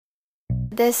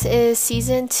This is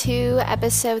season 2,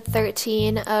 episode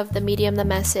 13 of The Medium, The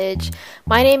Message.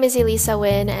 My name is Elisa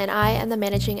Wynn, and I am the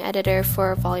managing editor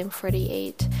for Volume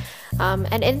 48.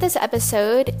 And in this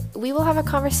episode, we will have a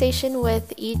conversation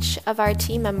with each of our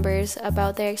team members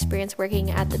about their experience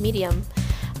working at The Medium,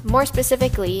 more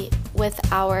specifically with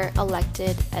our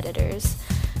elected editors.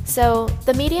 So,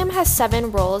 the Medium has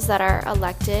 7 roles that are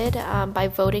elected by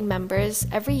voting members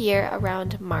every year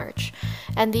around March.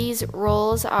 And these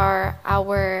roles are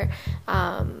our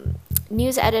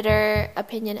news editor,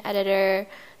 opinion editor,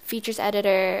 features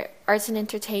editor, arts and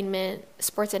entertainment,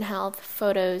 sports and health,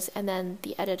 photos, and then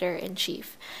the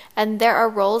editor-in-chief. And there are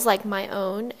roles like my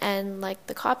own and like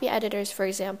the copy editors, for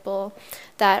example,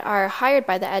 that are hired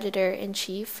by the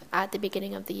editor-in-chief at the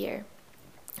beginning of the year.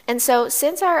 And so,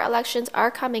 since our elections are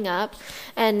coming up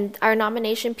and our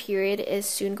nomination period is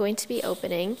soon going to be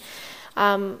opening,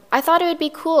 I thought it would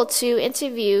be cool to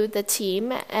interview the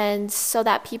team, and so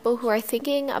that people who are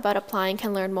thinking about applying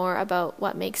can learn more about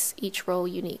what makes each role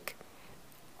unique.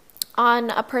 On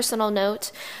a personal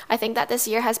note, I think that this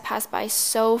year has passed by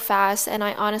so fast, and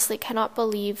I honestly cannot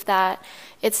believe that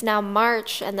it's now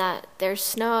March and that there's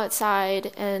snow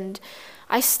outside. And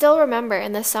I still remember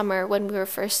in the summer when we were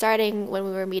first starting, when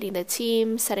we were meeting the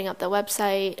team, setting up the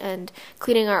website, and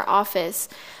cleaning our office.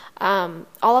 All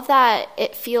of that,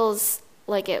 it feels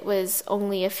like it was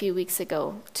only a few weeks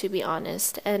ago, to be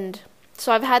honest. And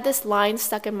so I've had this line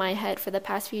stuck in my head for the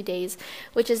past few days,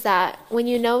 which is that when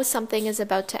you know something is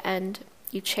about to end,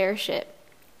 you cherish it.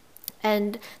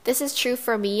 And this is true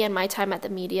for me and my time at the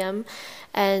Medium,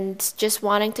 and just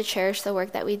wanting to cherish the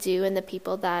work that we do and the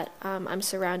people that I'm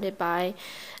surrounded by.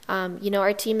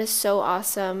 Our team is so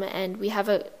awesome, and we have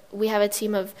a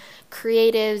team of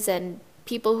creatives and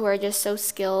people who are just so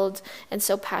skilled and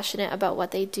so passionate about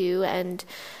what they do. And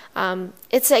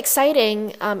it's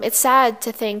exciting. It's sad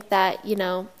to think that,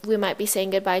 we might be saying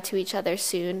goodbye to each other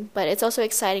soon, but it's also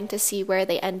exciting to see where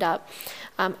they end up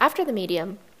after the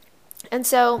Medium. And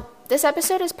so this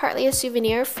episode is partly a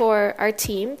souvenir for our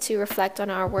team to reflect on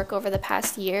our work over the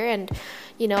past year and,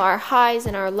 our highs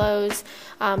and our lows.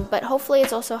 But hopefully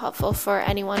it's also helpful for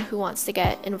anyone who wants to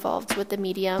get involved with the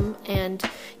Medium and,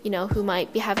 who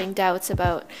might be having doubts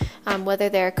about whether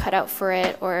they're cut out for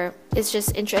it or is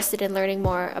just interested in learning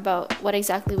more about what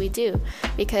exactly we do.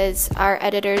 Because our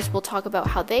editors will talk about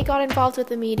how they got involved with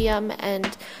the Medium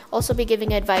and also be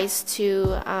giving advice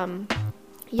to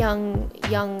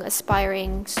young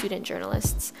aspiring student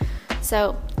journalists.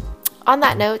 So on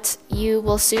that note, you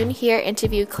will soon hear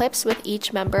interview clips with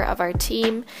each member of our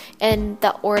team in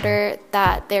the order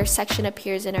that their section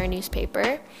appears in our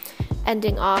newspaper,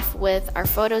 ending off with our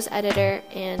photos editor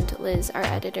and Liz, our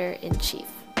editor-in-chief.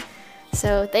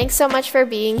 So thanks so much for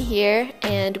being here,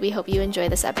 and we hope you enjoy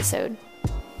this episode.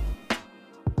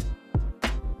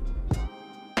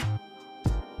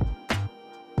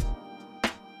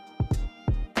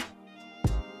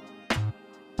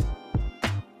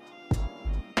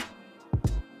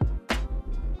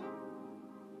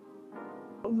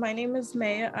 My name is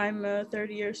May. I'm a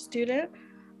third-year student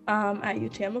at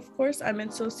UTM, of course. I'm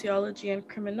in sociology and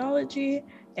criminology,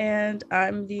 and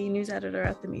I'm the news editor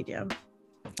at the Medium.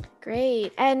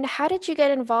 Great. And how did you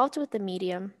get involved with the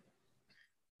Medium?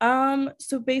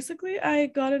 So basically, I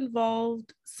got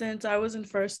involved since I was in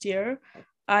first year.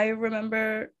 I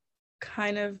remember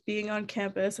kind of being on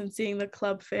campus and seeing the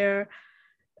club fair,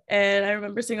 and I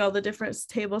remember seeing all the different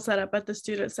tables set up at the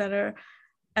student center.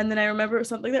 And then I remember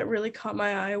something that really caught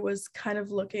my eye was kind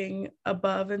of looking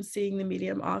above and seeing the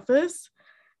Medium office.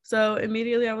 So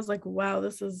immediately I was like, wow,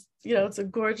 this is, it's a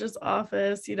gorgeous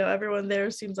office. Everyone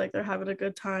there seems like they're having a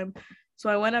good time. So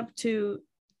I went up to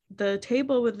the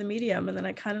table with the Medium, and then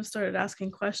I kind of started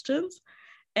asking questions.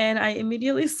 And I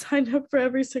immediately signed up for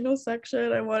every single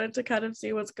section. I wanted to kind of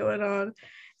see what's going on.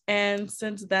 And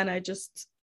since then, I just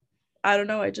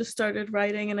started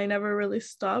writing, and I never really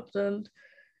stopped. And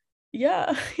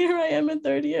yeah, here I am in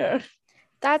third year.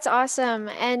 That's awesome.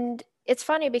 And it's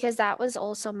funny because that was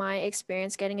also my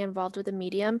experience getting involved with the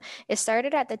Medium. It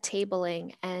started at the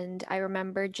tabling, and I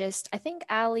remember I think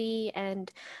Ali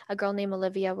and a girl named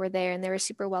Olivia were there, and they were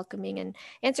super welcoming and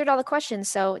answered all the questions.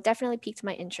 So it definitely piqued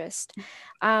my interest.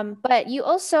 But you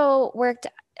also worked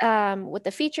with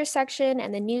the feature section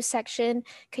and the news section.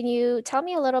 Can you tell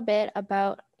me a little bit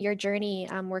about your journey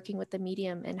working with the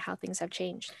Medium and how things have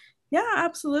changed? Yeah,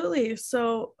 absolutely.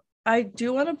 So I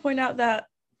do want to point out that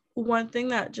one thing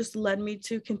that just led me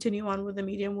to continue on with the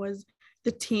Medium was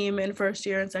the team in first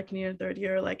year and second year and third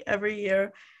year. Like every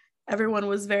year, everyone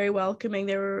was very welcoming.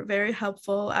 They were very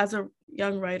helpful. As a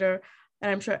young writer, and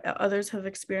I'm sure others have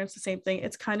experienced the same thing,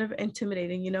 it's kind of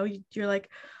intimidating. You're like,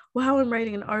 wow, I'm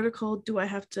writing an article. Do I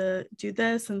have to do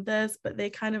this and this? But they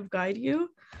kind of guide you,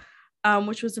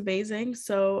 which was amazing.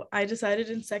 So I decided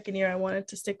in second year I wanted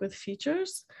to stick with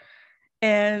features.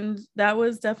 And that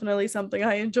was definitely something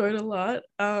I enjoyed a lot.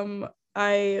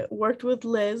 I worked with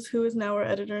Liz, who is now our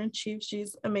editor in chief.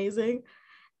 She's amazing.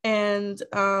 And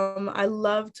I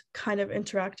loved kind of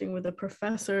interacting with the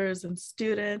professors and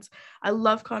students. I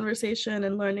love conversation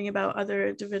and learning about other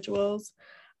individuals.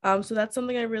 So that's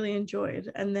something I really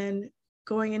enjoyed. And then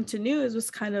going into news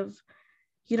was kind of,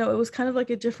 it was kind of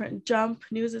like a different jump.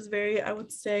 News is very, I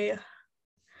would say,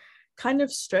 kind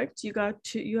of strict.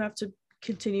 You have to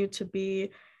continue to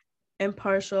be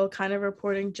impartial, kind of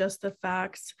reporting just the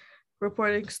facts,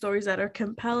 reporting stories that are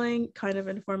compelling, kind of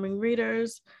informing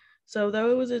readers. So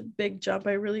though it was a big jump,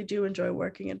 I really do enjoy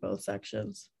working in both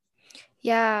sections.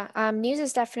 Yeah, news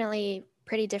is definitely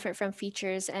pretty different from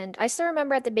features. And I still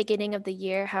remember at the beginning of the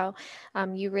year how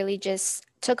you really just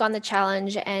took on the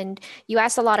challenge and you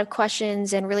asked a lot of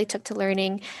questions and really took to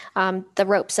learning the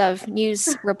ropes of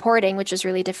news reporting, which is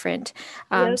really different.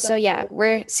 Yeah, So, yeah,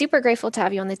 we're super grateful to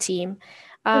have you on the team.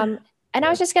 Um, and I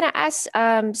yeah. was just going to ask,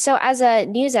 so as a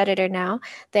news editor now,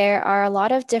 there are a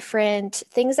lot of different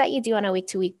things that you do on a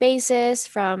week-to-week basis,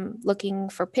 from looking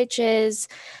for pitches,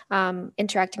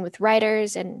 interacting with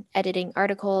writers and editing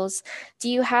articles. Do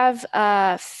you have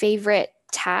a favorite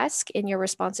task in your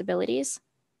responsibilities?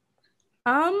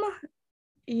 Um,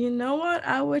 you know what?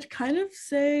 I would kind of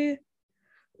say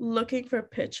looking for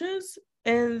pitches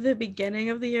in the beginning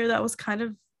of the year. That was kind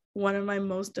of one of my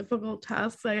most difficult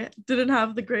tasks. I didn't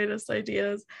have the greatest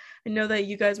ideas. I know that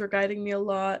you guys were guiding me a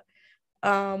lot.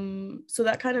 So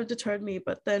that kind of deterred me.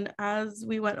 But then as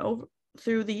we went over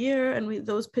through the year and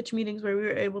those pitch meetings where we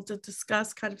were able to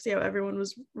discuss, kind of see how everyone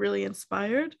was really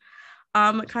inspired,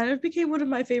 it kind of became one of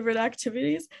my favorite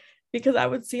activities because I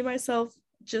would see myself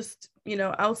just,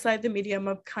 outside the medium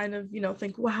of kind of,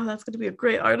 think, wow, that's going to be a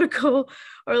great article,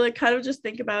 or like kind of just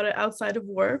think about it outside of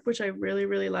work, which I really,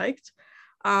 really liked.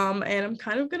 And I'm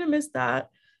kind of going to miss that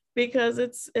because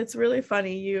it's really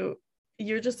funny.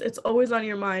 You're just, it's always on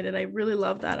your mind. And I really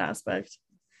love that aspect.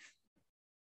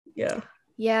 Yeah.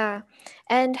 Yeah.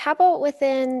 And how about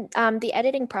within the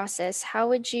editing process? How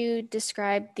would you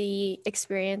describe the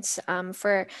experience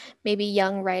for maybe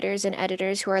young writers and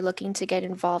editors who are looking to get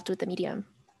involved with the medium?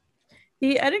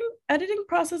 The editing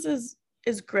process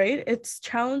is great. It's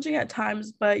challenging at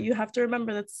times, but you have to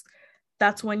remember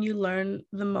that's when you learn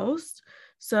the most.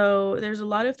 So there's a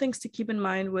lot of things to keep in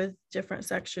mind with different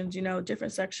sections.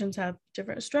 Different sections have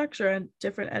different structure and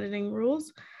different editing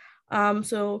rules.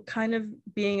 So kind of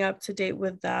being up to date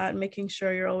with that, making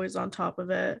sure you're always on top of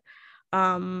it.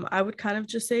 I would kind of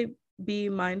just say be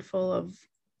mindful of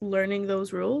learning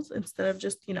those rules instead of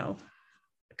just,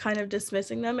 kind of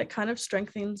dismissing them. It kind of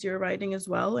strengthens your writing as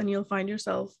well, and you'll find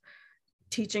yourself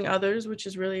teaching others, which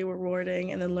is really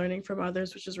rewarding, and then learning from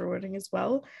others, which is rewarding as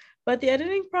well. But the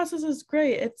editing process is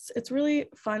great. It's really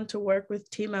fun to work with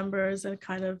team members and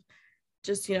kind of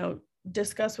just,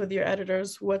 discuss with your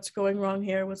editors what's going wrong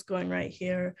here, what's going right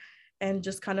here, and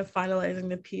just kind of finalizing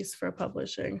the piece for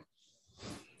publishing.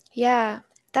 Yeah,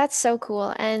 that's so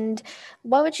cool. And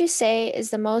what would you say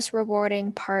is the most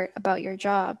rewarding part about your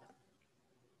job?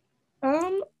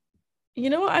 Um,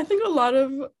 I think a lot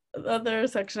of other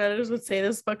section editors would say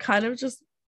this, but kind of just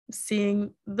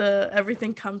seeing the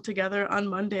everything come together on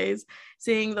Mondays,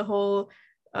 seeing the whole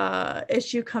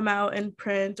issue come out in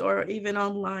print or even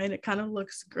online, it kind of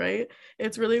looks great.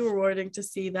 It's really rewarding to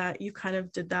see that you kind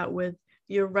of did that with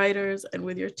your writers and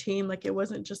with your team. Like it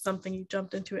wasn't just something you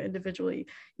jumped into individually.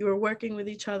 You were working with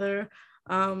each other.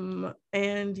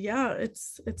 And yeah,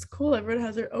 it's cool. Everyone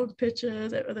has their own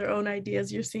pitches, their own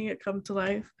ideas. You're seeing it come to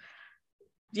life.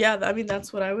 Yeah, I mean,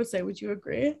 that's what I would say. Would you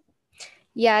agree?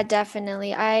 Yeah,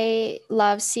 definitely. I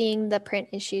love seeing the print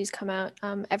issues come out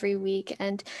every week,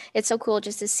 and it's so cool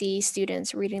just to see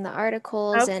students reading the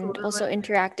articles and also Absolutely.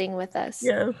 interacting with us.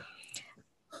 Yeah.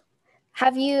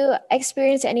 Have you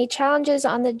experienced any challenges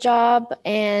on the job,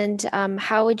 and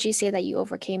how would you say that you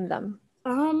overcame them?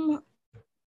 Um,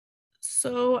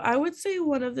 so I would say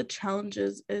one of the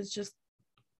challenges is just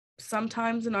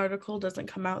sometimes an article doesn't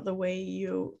come out the way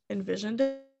you envisioned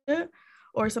it,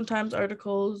 or sometimes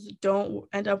articles don't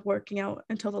end up working out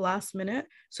until the last minute.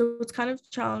 So it's kind of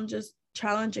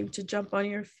challenging to jump on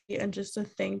your feet and just to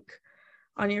think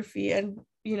on your feet and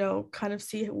kind of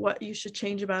see what you should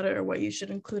change about it or what you should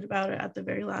include about it at the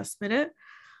very last minute.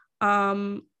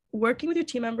 Working with your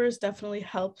team members definitely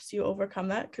helps you overcome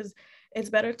that because it's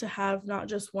better to have not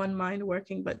just one mind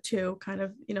working, but two, kind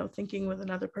of, thinking with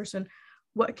another person,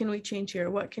 what can we change here?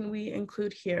 What can we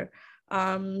include here?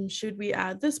 should we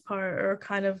add this part, or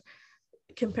kind of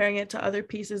comparing it to other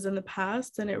pieces in the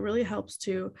past. And it really helps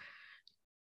to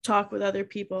talk with other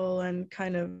people and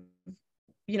kind of,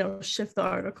 shift the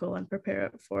article and prepare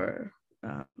it for,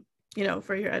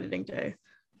 for your editing day.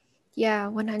 Yeah,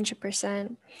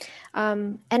 100%.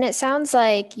 And it sounds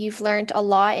like you've learned a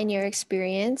lot in your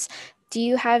experience. Do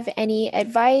you have any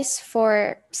advice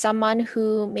for someone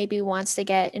who maybe wants to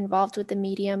get involved with the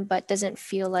medium but doesn't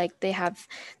feel like they have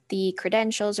the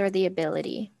credentials or the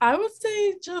ability? I would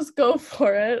say just go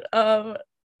for it.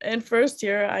 In first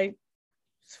year, I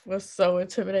was so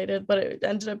intimidated, but it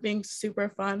ended up being super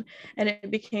fun, and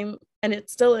it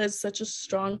still is such a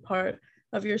strong part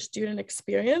of your student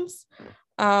experience.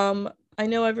 I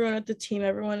know everyone at the team,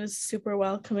 everyone is super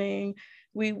welcoming.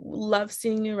 We love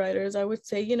seeing new writers. I would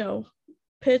say,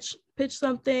 pitch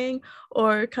something,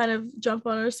 or kind of jump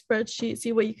on our spreadsheet,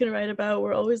 see what you can write about.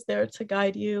 We're always there to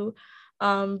guide you.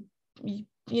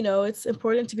 It's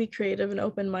important to be creative and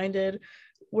open-minded.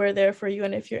 We're there for you.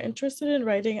 And if you're interested in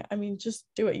writing, just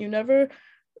do it. You never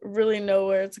really know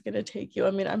where it's going to take you.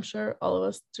 I'm sure all of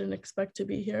us didn't expect to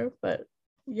be here, but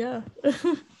yeah.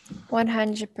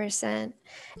 100%.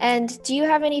 And do you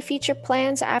have any future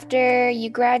plans after you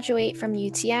graduate from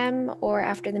UTM or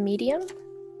after the medium?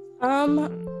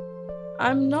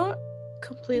 I'm not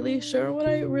completely sure what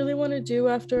I really want to do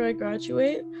after I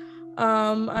graduate.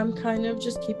 I'm kind of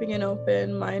just keeping an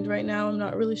open mind right now. I'm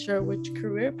not really sure which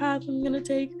career path I'm going to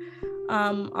take.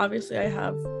 Obviously, I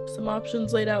have some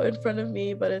options laid out in front of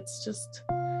me, but it's just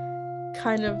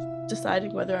kind of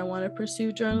deciding whether I want to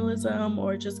pursue journalism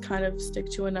or just kind of stick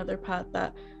to another path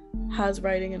that has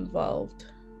writing involved.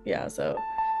 Yeah, so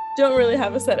don't really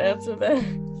have a set answer there.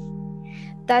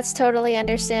 That's totally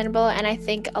understandable, and I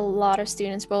think a lot of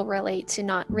students will relate to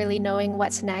not really knowing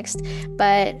what's next.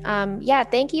 But yeah,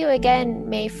 thank you again,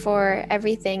 May, for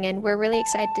everything, and we're really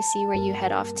excited to see where you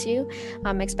head off to,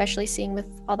 especially seeing with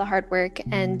all the hard work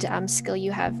and skill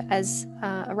you have as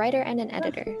a writer and an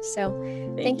editor. So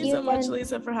thank you so much,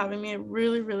 Lisa, for having me. I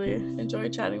really, really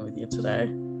enjoyed chatting with you today.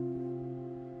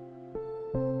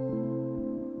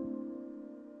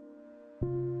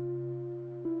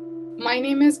 My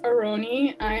name is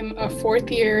Aroni. I'm a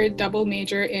fourth year double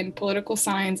major in political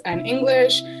science and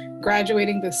English,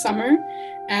 graduating this summer.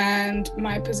 And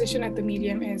my position at the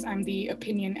Medium is I'm the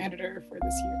opinion editor for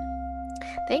this year.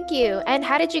 Thank you. And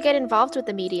how did you get involved with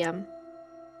the Medium?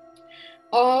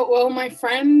 Well, my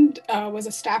friend was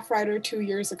a staff writer 2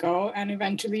 years ago, and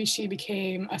eventually she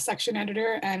became a section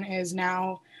editor and is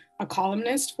now a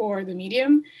columnist for the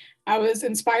Medium. I was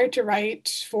inspired to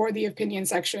write for the opinion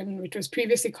section, which was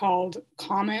previously called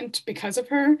Comment, because of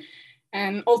her.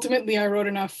 And ultimately, I wrote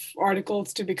enough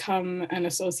articles to become an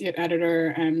associate editor,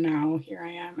 and now here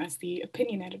I am as the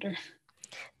opinion editor.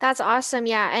 That's awesome.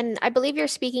 Yeah. And I believe you're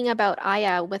speaking about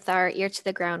Aya with our Ear to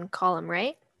the Ground column,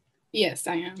 right? Yes,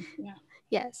 I am. Yeah.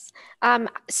 Yes.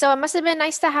 So it must have been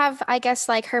nice to have, I guess,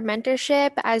 like her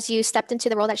mentorship as you stepped into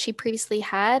the role that she previously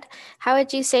had. How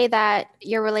would you say that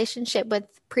your relationship with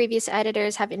previous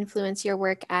editors have influenced your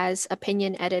work as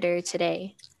opinion editor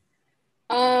today?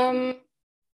 Well,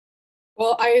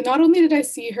 not only did I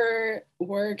see her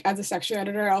work as a section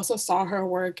editor, I also saw her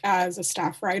work as a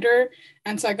staff writer.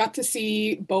 And so I got to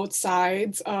see both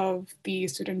sides of the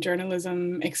student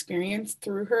journalism experience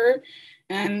through her.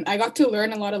 And I got to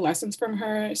learn a lot of lessons from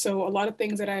her. So a lot of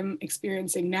things that I'm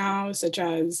experiencing now, such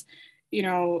as,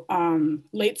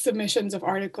 late submissions of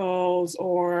articles,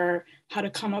 or how to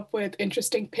come up with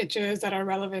interesting pitches that are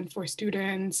relevant for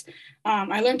students.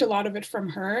 I learned a lot of it from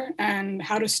her, and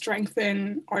how to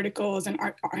strengthen articles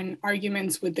and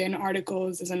arguments within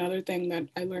articles is another thing that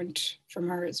I learned from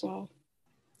her as well.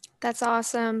 That's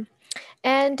awesome.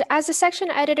 And as a section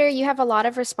editor, you have a lot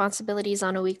of responsibilities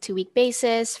on a week-to-week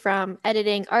basis, from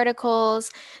editing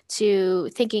articles to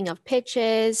thinking of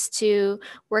pitches to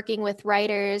working with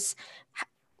writers.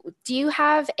 Do you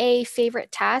have a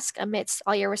favorite task amidst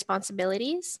all your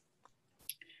responsibilities?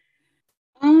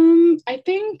 I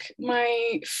think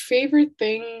my favorite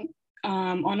thing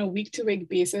on a week-to-week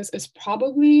basis is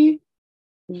probably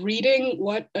reading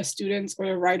what a student's or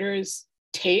a writer's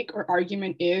take or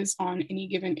argument is on any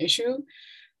given issue.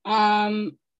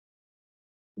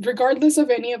 Regardless of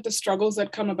any of the struggles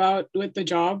that come about with the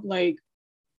job, like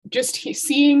just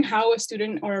seeing how a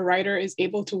student or a writer is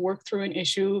able to work through an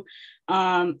issue.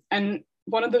 And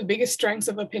one of the biggest strengths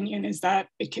of opinion is that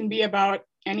it can be about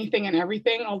anything and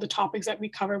everything. All the topics that we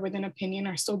cover within opinion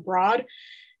are so broad.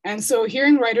 And so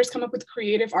hearing writers come up with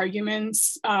creative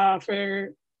arguments for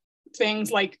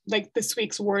things like this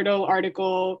week's Wordle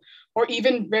article, or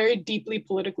even very deeply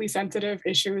politically sensitive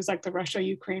issues like the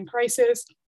Russia-Ukraine crisis,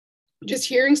 just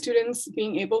hearing students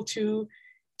being able to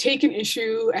take an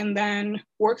issue and then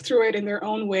work through it in their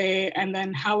own way, and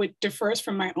then how it differs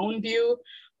from my own view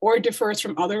or differs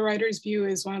from other writers' view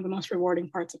is one of the most rewarding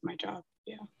parts of my job.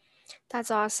 Yeah.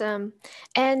 That's awesome.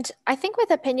 And I think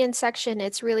with opinion section,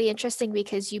 it's really interesting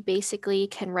because you basically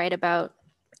can write about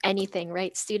anything,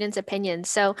 right? Students' opinions.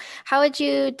 So, how would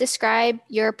you describe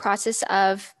your process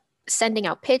of sending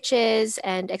out pitches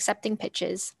and accepting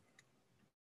pitches?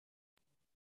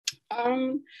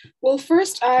 Well,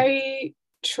 first, I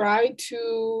try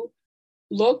to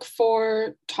look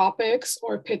for topics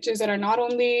or pitches that are not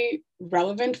only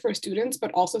relevant for students, but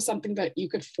also something that you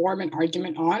could form an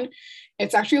argument on.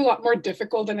 It's actually a lot more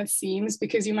difficult than it seems,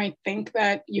 because you might think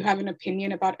that you have an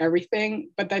opinion about everything,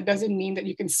 but that doesn't mean that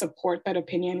you can support that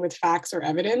opinion with facts or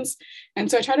evidence. And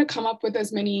so I try to come up with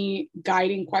as many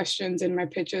guiding questions in my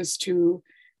pitches to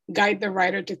guide the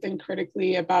writer to think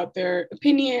critically about their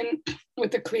opinion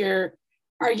with a clear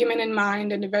argument in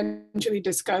mind, and eventually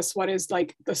discuss what is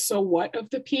like the so what of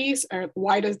the piece, or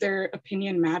why does their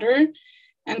opinion matter.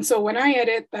 And so when I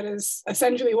edit, that is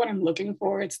essentially what I'm looking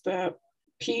for. It's the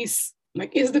piece,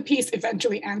 like, is the piece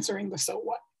eventually answering the so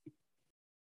what?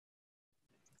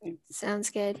 Sounds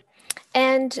good.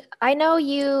 And I know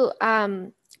you,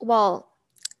 well,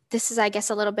 this is, I guess,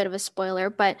 a little bit of a spoiler,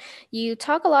 but you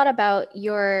talk a lot about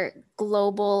your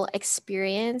global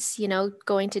experience,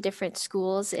 going to different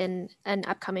schools in an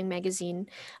upcoming magazine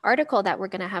article that we're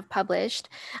going to have published.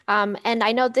 And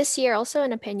I know this year also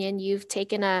in Opinion, you've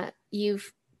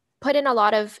put in a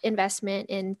lot of investment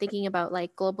in thinking about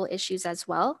like global issues as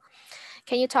well.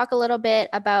 Can you talk a little bit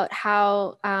about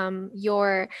how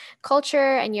your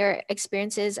culture and your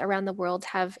experiences around the world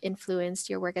have influenced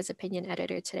your work as opinion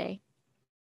editor today?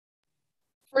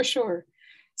 For sure.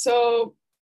 So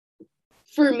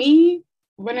for me,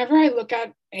 whenever I look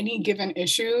at any given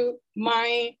issue,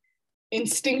 my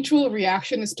instinctual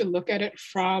reaction is to look at it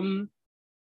from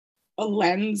a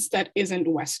lens that isn't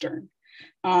Western.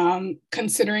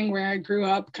 Considering where I grew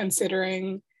up,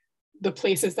 considering the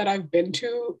places that I've been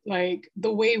to, like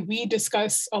the way we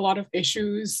discuss a lot of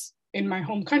issues in my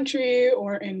home country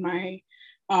or in my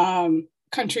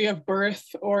country of birth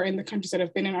or in the countries that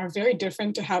I've been in are very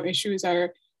different to how issues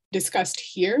are discussed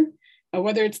here,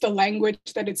 whether it's the language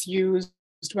that it's used,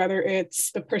 whether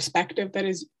it's the perspective that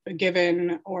is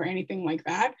given or anything like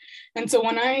that. And so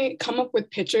when I come up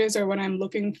with pitches or when I'm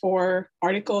looking for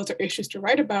articles or issues to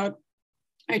write about,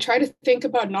 I try to think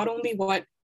about not only what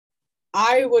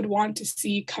I would want to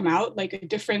see come out, like a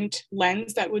different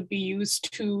lens that would be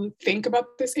used to think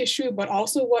about this issue, but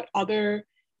also what other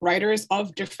writers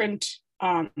of different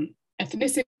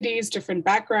ethnicities, different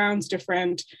backgrounds,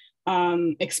 different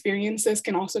experiences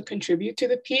can also contribute to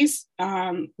the piece,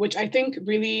 which I think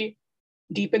really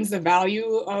deepens the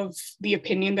value of the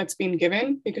opinion that's being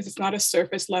given, because it's not a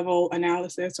surface level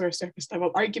analysis or a surface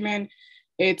level argument.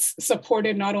 It's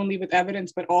supported not only with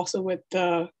evidence, but also with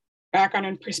the background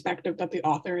and perspective that the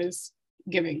author is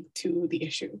giving to the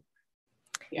issue.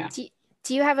 Yeah.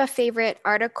 Do you have a favorite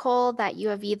article that you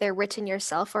have either written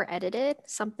yourself or edited?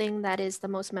 Something that is the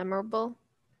most memorable?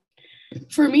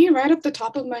 For me, right up the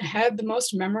top of my head, the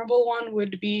most memorable one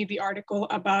would be the article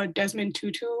about Desmond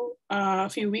Tutu a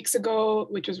few weeks ago,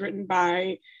 which was written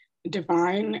by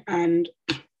Divine. And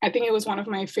I think it was one of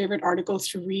my favorite articles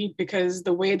to read because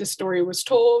the way the story was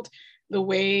told, the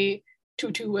way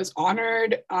Tutu was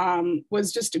honored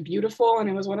was just beautiful. And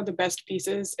it was one of the best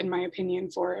pieces, in my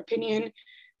opinion, for opinion.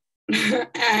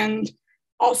 And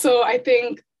also, I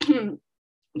think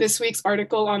this week's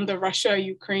article on the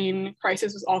Russia-Ukraine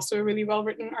crisis was also a really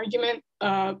well-written argument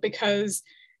because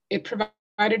it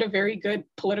provided a very good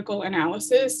political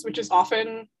analysis, which is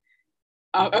often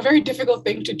a very difficult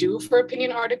thing to do for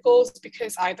opinion articles,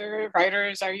 because either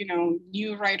writers are,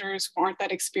 new writers who aren't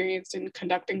that experienced in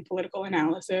conducting political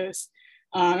analysis.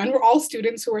 And we're all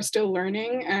students who are still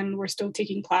learning, and we're still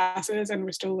taking classes, and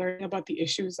we're still learning about the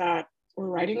issues that we're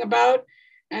writing about.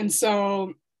 And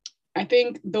so I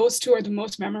think those two are the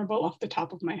most memorable off the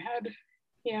top of my head.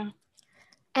 Yeah.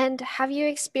 And have you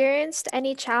experienced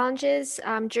any challenges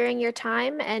during your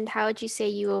time, and how would you say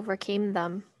you overcame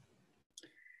them?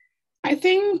 I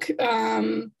think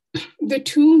the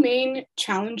two main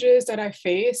challenges that I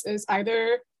face is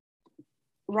either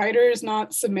writers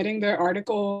not submitting their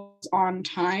articles on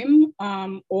time,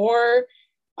 or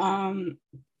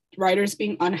writers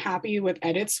being unhappy with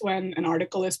edits when an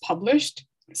article is published.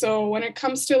 So when it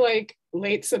comes to like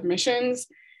late submissions,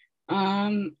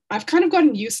 I've kind of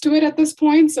gotten used to it at this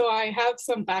point. So I have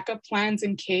some backup plans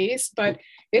in case, but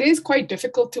it is quite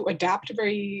difficult to adapt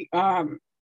very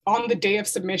on the day of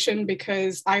submission,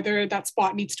 because either that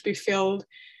spot needs to be filled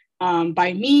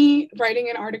by me writing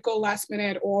an article last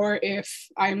minute, or if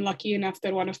I'm lucky enough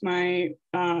that one of my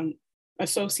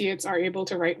associates are able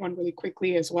to write one really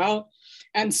quickly as well.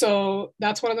 And so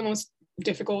that's one of the most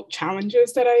difficult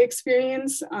challenges that I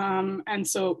experience. And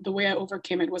so the way I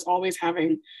overcame it was always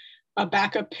having a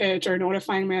backup pitch or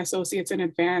notifying my associates in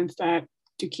advance that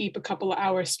to keep a couple of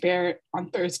hours spare on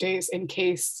Thursdays in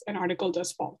case an article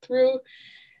does fall through.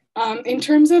 In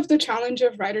terms of the challenge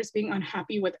of writers being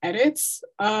unhappy with edits,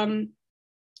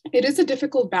 it is a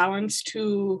difficult balance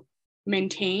to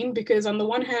maintain, because on the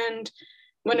one hand,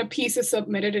 when a piece is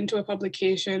submitted into a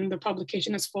publication, the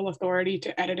publication has full authority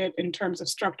to edit it in terms of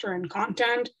structure and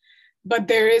content. But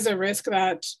there is a risk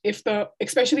that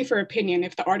especially for opinion,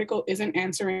 if the article isn't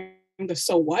answering the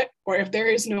so what, or if there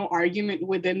is no argument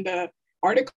within the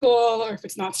article, or if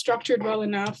it's not structured well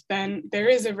enough, then there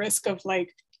is a risk of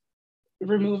like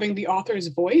removing the author's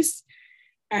voice.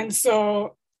 And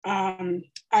so I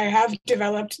have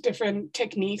developed different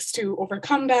techniques to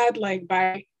overcome that, like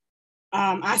by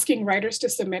asking writers to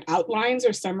submit outlines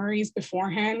or summaries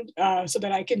beforehand, so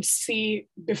that I can see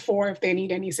before if they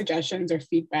need any suggestions or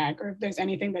feedback, or if there's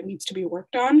anything that needs to be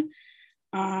worked on.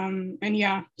 And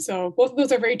yeah, so both of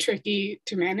those are very tricky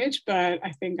to manage, but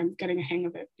I think I'm getting a hang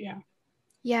of it. Yeah.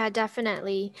 Yeah,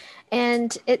 definitely.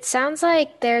 And it sounds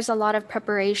like there's a lot of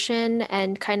preparation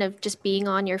and kind of just being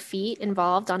on your feet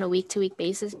involved on a week-to-week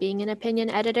basis, being an opinion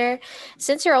editor.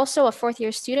 Since you're also a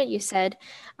fourth-year student, you said,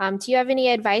 do you have any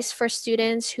advice for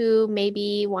students who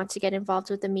maybe want to get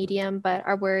involved with the medium but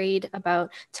are worried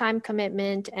about time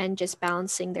commitment and just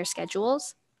balancing their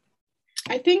schedules?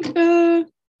 I think the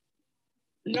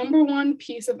number one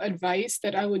piece of advice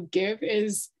that I would give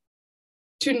is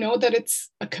to know that it's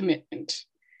a commitment.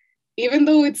 Even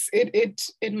though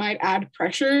it might add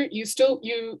pressure, you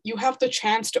have the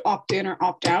chance to opt in or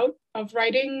opt out of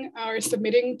writing or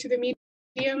submitting to the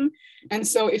medium. And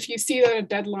so if you see that a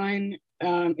deadline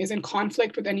is in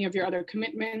conflict with any of your other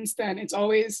commitments, then it's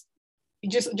always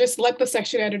just let the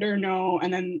section editor know,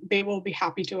 and then they will be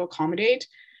happy to accommodate.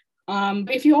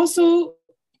 But if you also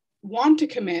want to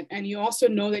commit and you also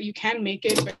know that you can make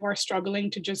it, but you are struggling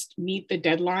to just meet the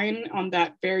deadline on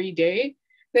that very day,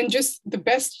 then just the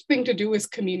best thing to do is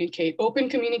communicate. Open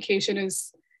communication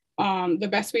is the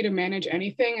best way to manage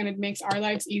anything, and it makes our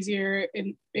lives easier.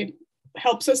 It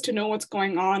helps us to know what's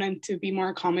going on and to be more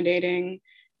accommodating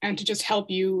and to just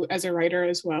help you as a writer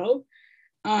as well.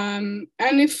 And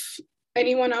if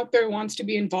anyone out there wants to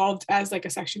be involved as like a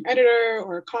section editor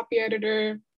or a copy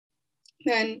editor,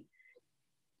 then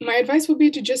my advice would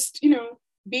be to just,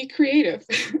 be creative.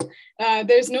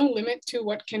 There's no limit to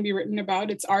what can be written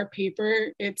about. It's our paper,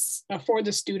 it's for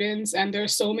the students, and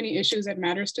there's so many issues that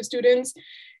matters to students.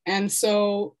 And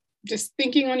so just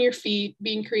thinking on your feet,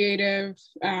 being creative,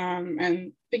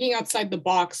 and thinking outside the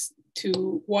box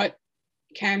to what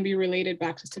can be related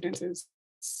back to students is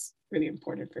really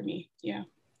important for me. Yeah.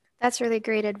 That's really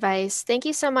great advice. Thank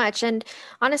you so much. And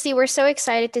honestly, we're so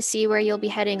excited to see where you'll be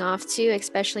heading off to,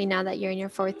 especially now that you're in your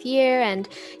fourth year, and,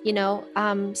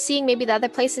 seeing maybe the other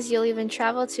places you'll even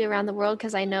travel to around the world,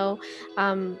 because I know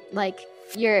like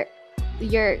your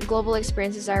global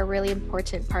experiences are a really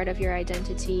important part of your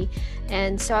identity.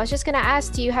 And so I was just going to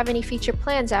ask, do you have any future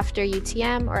plans after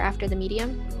UTM or after the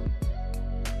medium?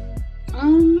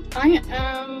 I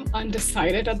am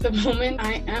undecided at the moment.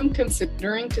 I am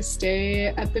considering to stay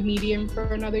at the medium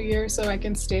for another year so I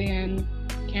can stay in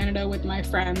Canada with my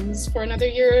friends for another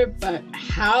year, but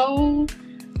how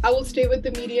I will stay with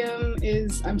the medium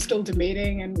is I'm still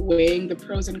debating and weighing the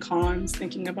pros and cons,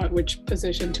 thinking about which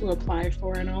position to apply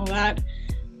for and all that.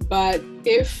 But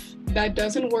if that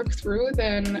doesn't work through,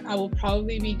 then I will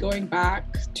probably be going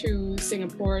back to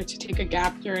Singapore to take a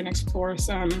gap year and explore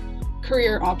some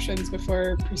career options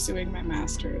before pursuing my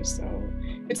master's. So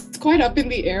it's quite up in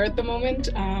the air at the moment.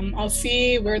 I'll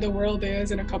see where the world is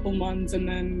in a couple months and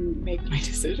then make my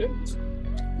decisions.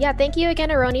 Yeah, thank you again,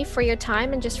 Aroni, for your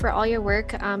time and just for all your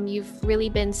work. You've really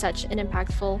been such an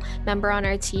impactful member on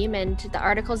our team, and the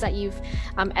articles that you've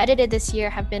edited this year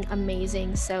have been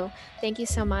amazing. So thank you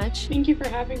so much. Thank you for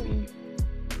having me.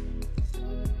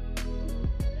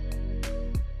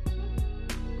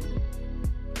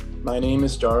 My name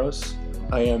is Jaros.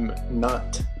 I am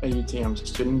not a UTM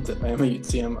student. I am a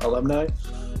UTM alumni.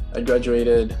 I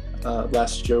graduated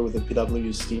last year with a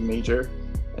PWC major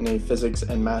and a physics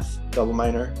and math double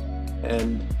minor,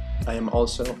 and I am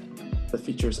also the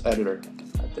features editor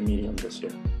at the medium this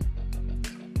year.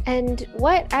 And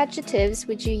what adjectives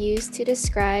would you use to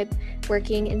describe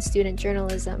working in student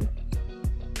journalism?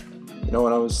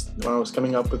 When I was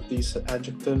coming up with these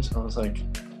adjectives, I was like,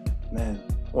 man,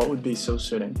 what would be so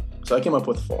suiting? So I came up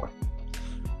with 4.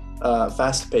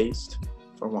 fast-paced,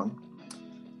 for one,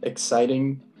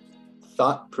 exciting,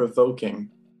 thought-provoking,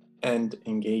 and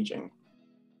engaging.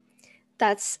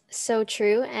 That's so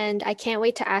true, and I can't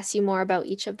wait to ask you more about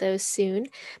each of those soon.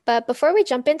 But before we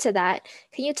jump into that,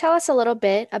 can you tell us a little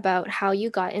bit about how you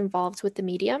got involved with the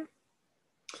medium?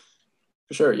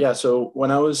 For sure, yeah. So when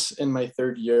I was in my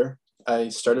third year, I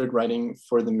started writing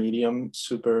for the medium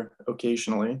super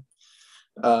occasionally.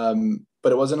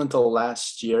 But it wasn't until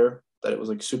last year that it was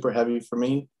like super heavy for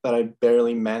me that I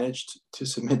barely managed to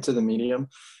submit to the medium.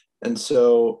 And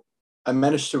so I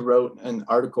managed to write an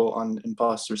article on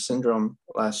imposter syndrome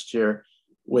last year,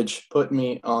 which put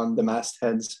me on the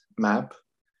mastheads map.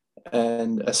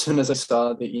 And as soon as I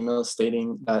saw the email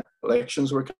stating that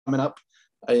elections were coming up,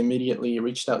 I immediately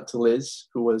reached out to Liz,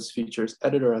 who was features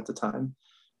editor at the time.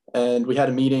 And we had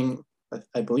a meeting,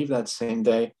 I believe that same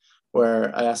day,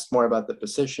 where I asked more about the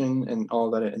position and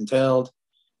all that it entailed.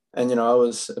 And, I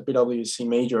was a PwC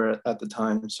major at the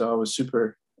time, so I was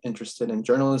super interested in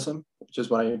journalism, which is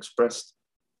what I expressed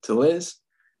to Liz.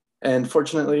 And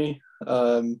fortunately,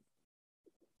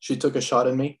 she took a shot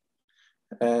at me,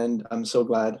 and I'm so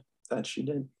glad that she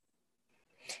did.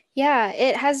 Yeah,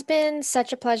 it has been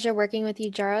such a pleasure working with you,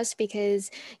 Jaros,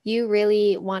 because you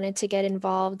really wanted to get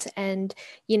involved and,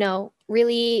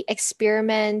 really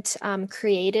experiment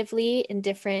creatively in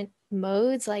different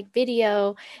modes like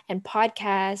video and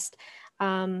podcast,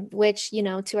 which,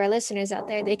 to our listeners out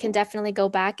there, they can definitely go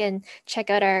back and check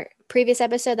out our previous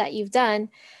episode that you've done.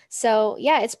 So,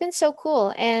 yeah, it's been so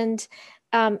cool. And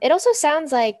it also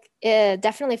sounds like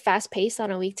definitely fast paced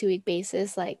on a week to week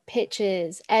basis, like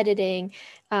pitches, editing,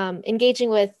 engaging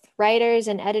with writers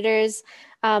and editors.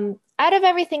 Out of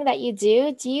everything that you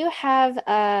do you have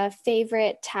a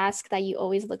favorite task that you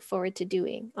always look forward to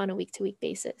doing on a week to week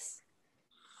basis?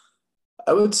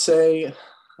 I would say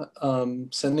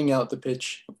sending out the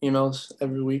pitch emails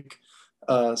every week.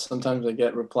 Sometimes I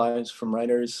get replies from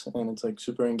writers and it's like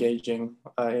super engaging.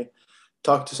 I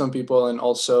talk to some people and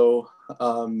also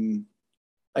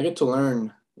I get to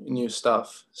learn new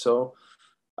stuff. So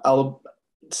I'll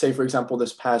say, for example,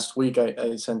 this past week,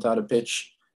 I sent out a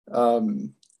pitch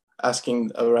asking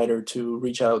a writer to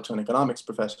reach out to an economics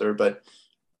professor, but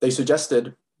they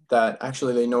suggested that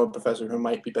actually they know a professor who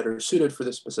might be better suited for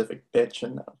this specific pitch.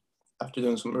 And after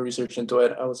doing some research into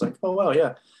it, I was like, oh, wow,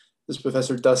 yeah, this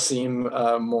professor does seem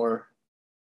more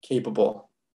capable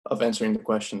of answering the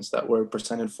questions that were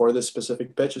presented for this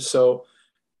specific pitch. So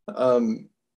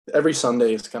every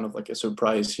Sunday is kind of like a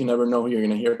surprise. You never know who you're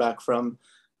going to hear back from.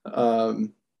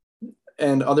 And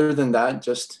other than that,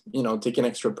 just, taking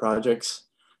extra projects,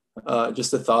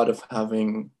 just the thought of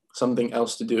having something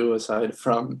else to do aside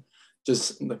from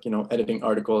just like, editing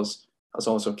articles has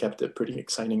also kept it pretty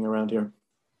exciting around here.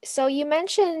 So you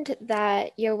mentioned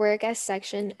that your work as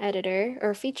section editor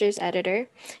or features editor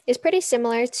is pretty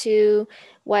similar to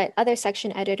what other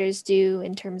section editors do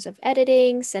in terms of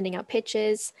editing, sending out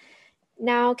pitches.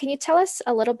 Now, can you tell us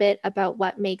a little bit about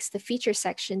what makes the feature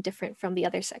section different from the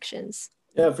other sections?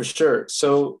 Yeah, for sure.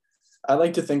 So I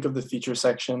like to think of the feature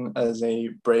section as a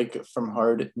break from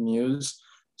hard news.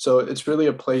 So it's really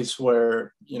a place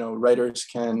where, writers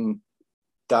can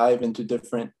dive into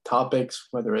different topics,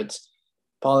 whether it's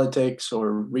politics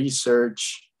or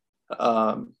research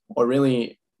or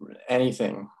really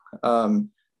anything, and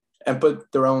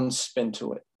put their own spin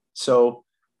to it. So,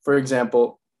 for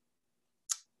example,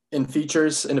 in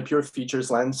a pure features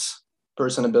lens,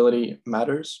 personability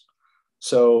matters.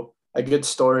 So a good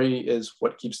story is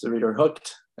what keeps the reader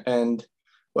hooked. And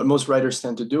what most writers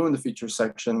tend to do in the features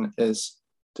section is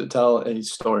to tell a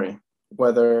story,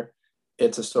 whether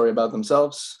it's a story about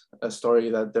themselves, a story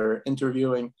that they're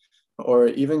interviewing, or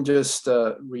even just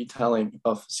a retelling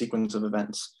of a sequence of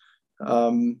events.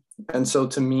 And so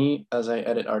to me, as I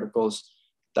edit articles,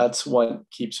 that's what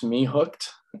keeps me hooked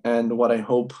and what I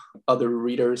hope other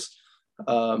readers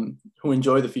who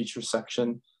enjoy the feature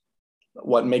section,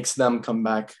 what makes them come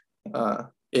back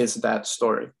is that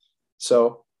story.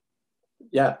 So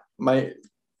yeah, my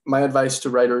advice to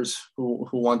writers who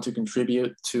want to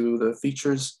contribute to the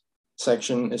features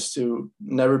section is to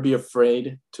never be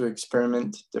afraid to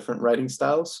experiment different writing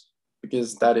styles,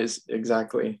 because that is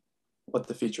exactly what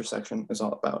the feature section is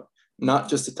all about. Not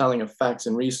just the telling of facts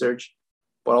and research,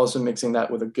 but also mixing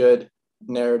that with a good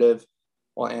narrative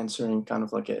while answering kind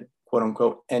of like a quote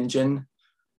unquote engine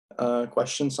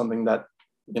question, something that,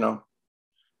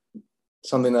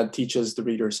 something that teaches the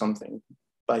reader something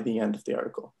by the end of the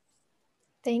article.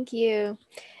 Thank you.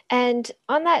 And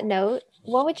on that note,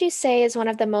 what would you say is one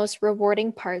of the most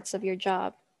rewarding parts of your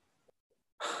job?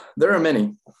 There are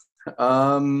many.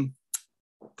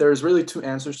 There's really two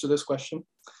answers to this question.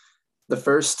 The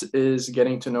first is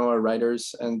getting to know our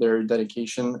writers and their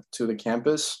dedication to the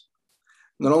campus.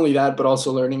 Not only that, but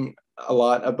also learning a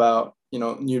lot about,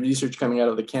 new research coming out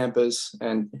of the campus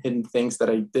and hidden things that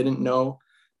I didn't know.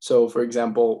 So for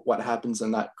example, what happens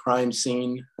in that crime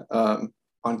scene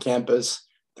on campus.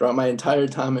 Throughout my entire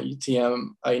time at UTM,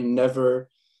 I never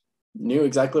knew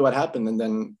exactly what happened. And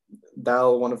then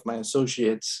Dal, one of my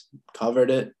associates,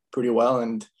 covered it pretty well.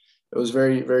 And it was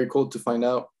very, very cool to find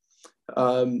out.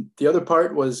 The other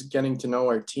part was getting to know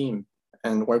our team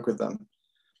and work with them.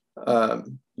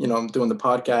 Doing the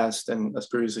podcast and, as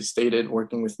previously stated,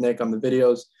 working with Nick on the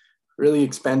videos really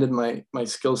expanded my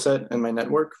skill set and my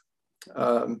network.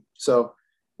 So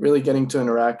really getting to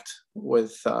interact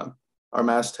with our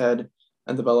masthead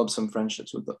and develop some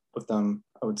friendships with them,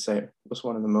 I would say, was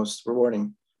one of the most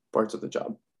rewarding parts of the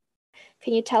job.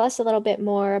 Can you tell us a little bit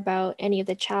more about any of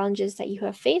the challenges that you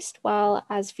have faced while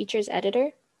as features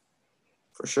editor?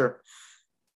 For sure.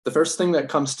 The first thing that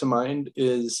comes to mind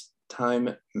is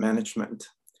time management.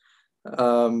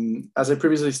 As I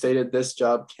previously stated, this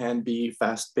job can be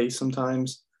fast-paced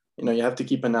sometimes. You have to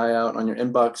keep an eye out on your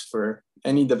inbox for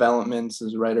any developments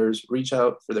as writers reach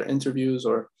out for their interviews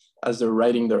or as they're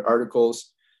writing their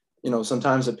articles.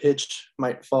 Sometimes a pitch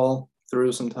might fall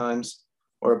through sometimes,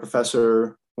 or a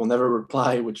professor will never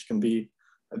reply, which can be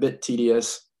a bit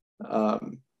tedious.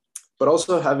 But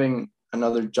also having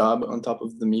another job on top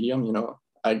of the medium,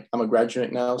 I'm a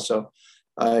graduate now, so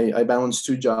I balance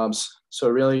two jobs. So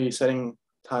really setting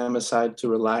time aside to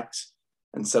relax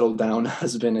and settle down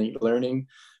has been a learning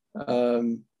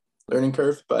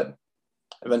curve, but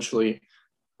eventually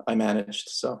I managed.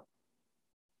 So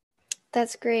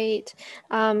that's great.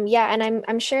 Yeah, and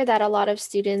I'm sure that a lot of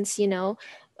students,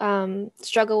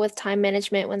 struggle with time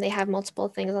management when they have multiple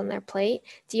things on their plate.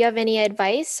 Do you have any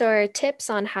advice or tips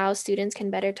on how students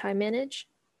can better time manage?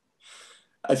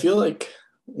 I feel like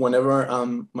whenever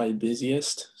I'm my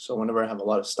busiest, so whenever I have a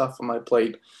lot of stuff on my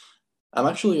plate, I'm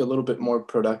actually a little bit more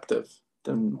productive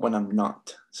than when I'm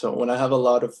not. So when I have a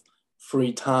lot of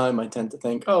free time, I tend to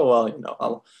think, oh,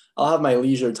 well, I'll have my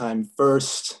leisure time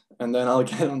first, and then I'll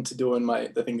get on to doing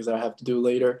the things that I have to do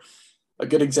later. A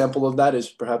good example of that is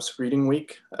perhaps reading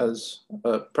week, as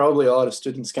probably a lot of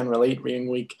students can relate. Reading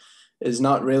week is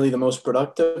not really the most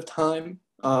productive time.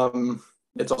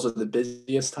 It's also the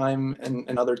busiest time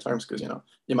in other terms, because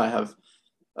you might have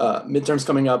midterms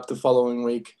coming up the following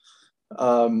week.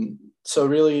 So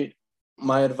really,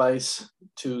 my advice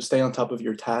to stay on top of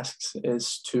your tasks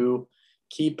is to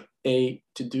keep a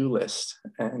to-do list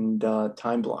and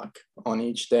time block on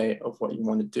each day of what you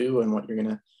want to do and what you're going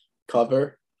to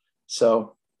cover.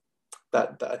 So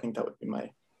that I think that would be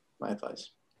my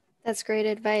advice. That's great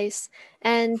advice.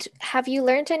 And have you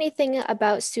learned anything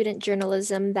about student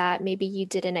journalism that maybe you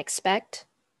didn't expect?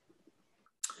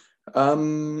 I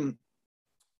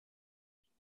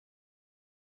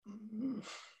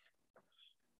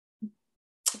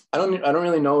don't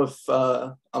really know if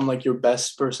I'm like your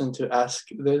best person to ask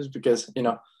this, because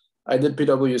I did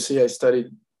PwC. I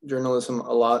studied journalism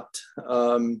a lot,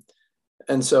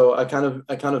 and so I kind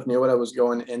of knew what I was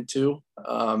going into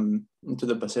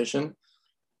the position.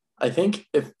 I think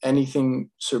if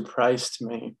anything surprised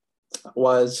me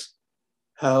was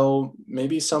how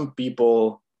maybe some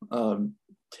people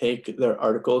take their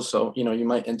articles. So you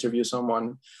might interview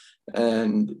someone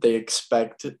and they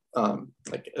expect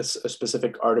like a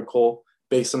specific article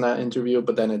based on that interview,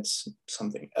 but then it's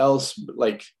something else,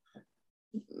 like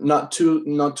not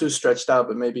too stretched out,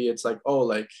 but maybe it's like, oh,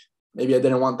 like maybe I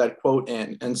didn't want that quote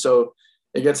in. And so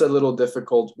it gets a little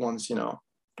difficult once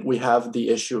we have the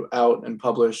issue out and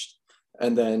published,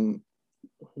 and then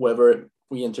whoever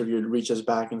we interviewed reaches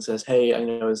back and says, hey, I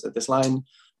noticed that this line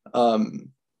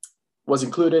was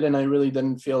included and I really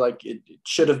didn't feel like it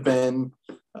should have been.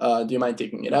 Do you mind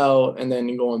taking it out? And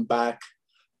then going back,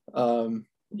 telling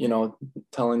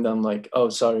them like, oh,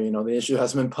 sorry, the issue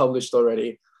has been published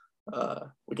already.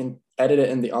 We can edit it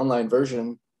in the online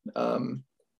version,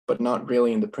 but not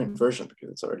really in the print version because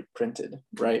it's already printed,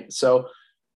 right? So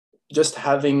just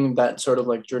having that sort of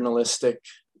like journalistic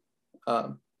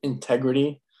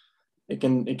integrity, it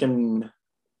can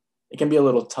be a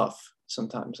little tough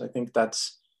sometimes. I think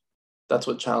that's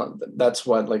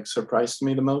what like surprised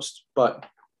me the most, but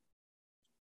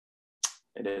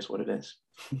it is what it is.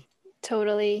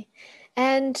 Totally.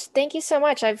 And thank you so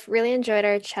much. I've really enjoyed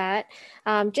our chat.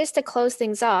 Just to close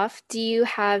things off, do you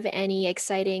have any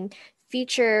exciting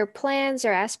future plans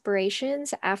or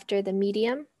aspirations after the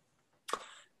medium?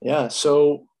 Yeah,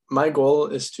 so my goal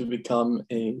is to become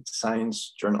a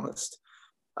science journalist.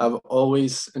 I've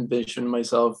always envisioned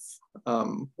myself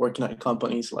working at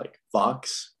companies like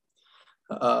Vox,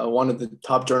 one of the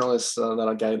top journalists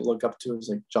that I look up to is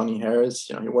like Johnny Harris.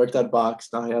 He worked at Vox.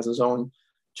 Now he has his own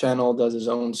channel, does his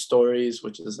own stories,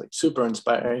 which is like super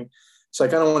inspiring. So I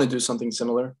kind of want to do something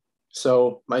similar.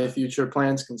 So my future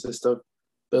plans consist of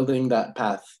building that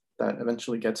path that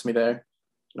eventually gets me there,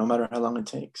 no matter how long it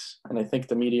takes. And I think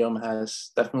the medium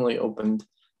has definitely opened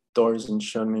doors and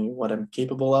shown me what I'm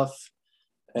capable of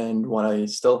and what I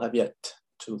still have yet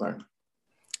to learn.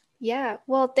 Yeah,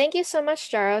 well, thank you so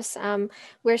much, Jaros.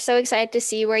 We're so excited to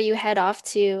see where you head off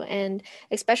to, and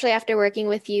especially after working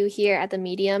with you here at the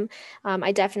Medium,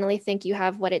 I definitely think you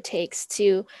have what it takes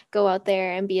to go out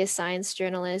there and be a science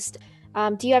journalist.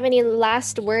 Do you have any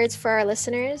last words for our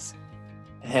listeners?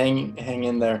 Hang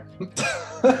in there.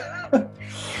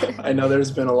 I know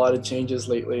there's been a lot of changes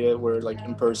lately. We're like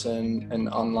in person and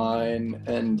online,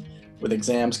 and with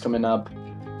exams coming up,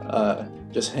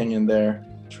 just hang in there.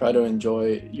 Try to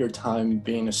enjoy your time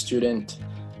being a student.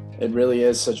 It really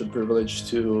is such a privilege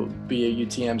to be a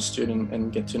UTM student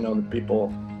and get to know the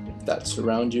people that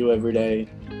surround you every day.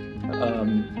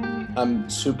 I'm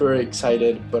super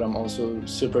excited, but I'm also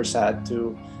super sad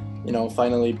to,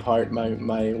 finally part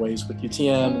my ways with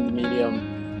UTM and the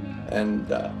medium.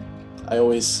 And I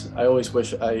always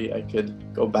wish I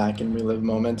could go back and relive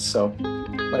moments. So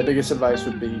my biggest advice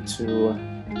would be to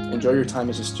enjoy your time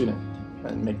as a student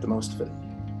and make the most of it.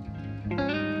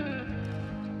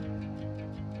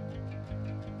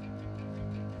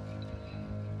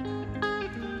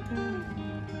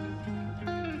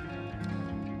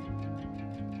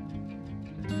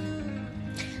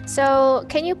 So,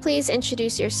 can you please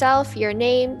introduce yourself, your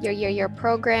name, your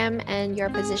program, and your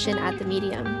position at the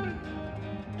Medium?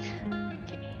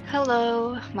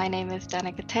 Hello, my name is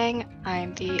Danica Tang.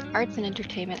 I'm the Arts and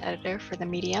Entertainment Editor for the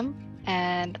Medium,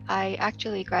 and I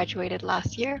actually graduated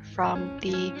last year from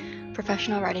the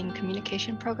Professional Writing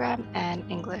Communication program and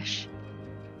English.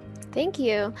 Thank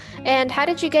you. And how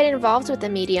did you get involved with the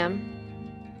Medium?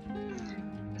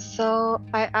 So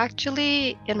I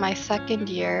actually, in my second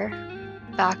year,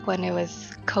 back when it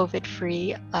was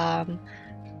COVID-free,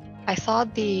 I saw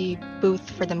the booth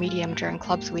for the Medium during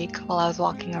Clubs Week while I was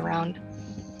walking around.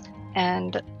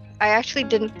 And I actually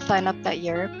didn't sign up that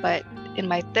year, but in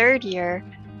my third year,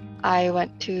 I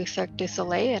went to Cirque du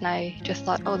Soleil and I just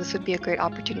thought, oh, this would be a great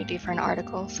opportunity for an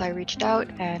article. So I reached out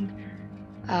and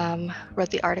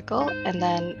wrote the article. And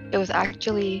then it was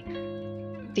actually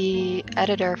the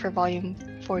editor for volume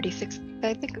 46,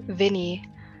 I think, Vinny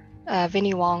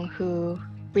Wong, who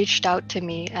reached out to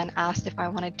me and asked if I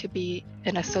wanted to be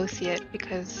an associate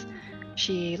because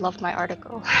she loved my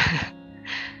article.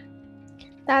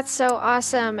 That's so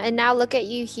awesome. And now look at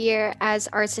you here as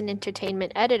Arts and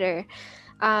Entertainment Editor.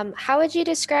 How would you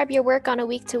describe your work on a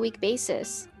week-to-week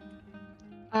basis?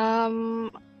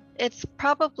 It's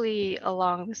probably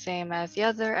along the same as the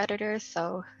other editors.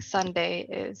 So Sunday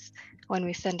is when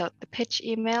we send out the pitch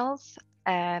emails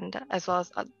and as well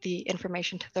as the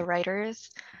information to the writers.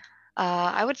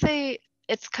 I would say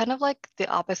it's kind of like the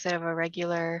opposite of a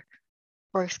regular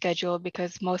work schedule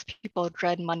because most people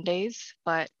dread Mondays,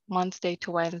 but Wednesday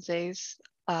to Wednesdays,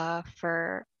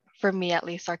 for me at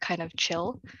least, are kind of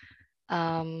chill,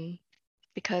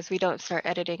 because we don't start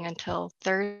editing until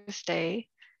Thursday.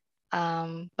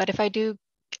 But if I do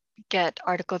get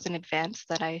articles in advance,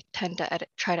 then I tend to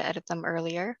try to edit them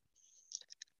earlier.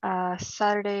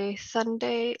 Friday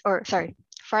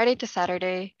to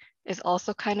Saturday is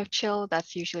also kind of chill.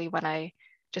 That's usually when I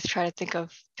just try to think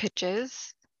of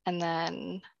pitches. And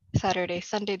then Saturday,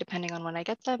 Sunday, depending on when I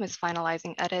get them, is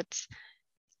finalizing edits.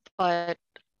 But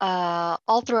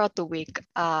all throughout the week,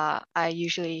 I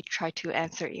usually try to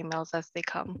answer emails as they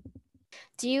come.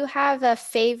 Do you have a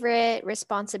favorite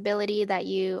responsibility that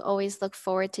you always look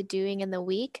forward to doing in the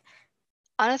week?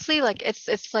 Honestly, like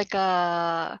it's like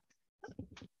a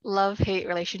love-hate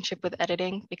relationship with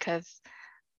editing because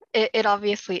it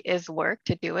obviously is work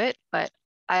to do it, but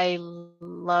I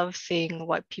love seeing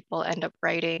what people end up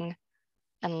writing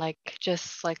and like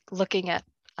just like looking at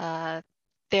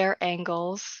their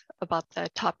angles about the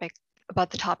topics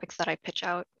that I pitch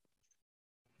out.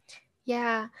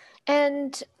 Yeah.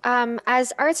 And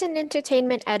as arts and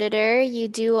entertainment editor, you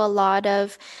do a lot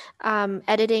of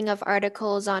editing of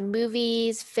articles on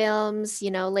movies, films,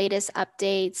 latest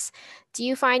updates. Do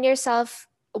you find yourself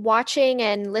watching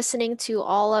and listening to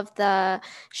all of the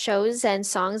shows and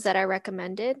songs that are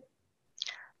recommended?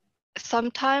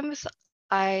 Sometimes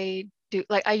I do,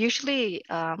 like I usually,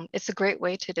 it's a great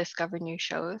way to discover new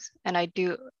shows, and I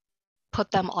do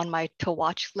put them on my to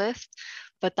watch list,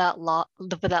 but that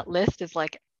list is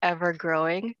like ever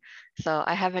growing. So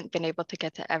I haven't been able to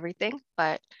get to everything,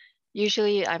 but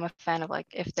usually I'm a fan of like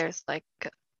if there's like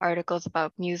articles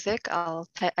about music,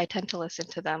 I tend to listen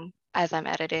to them as I'm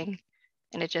editing,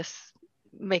 and it just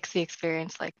makes the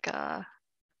experience like a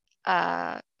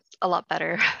lot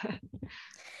better.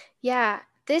 Yeah.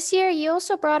 This year, you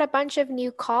also brought a bunch of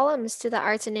new columns to the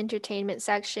arts and entertainment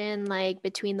section, like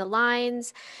Between the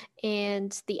Lines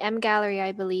and the M Gallery,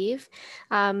 I believe.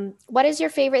 What is your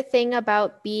favorite thing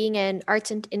about being an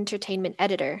arts and entertainment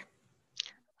editor?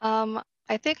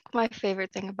 I think my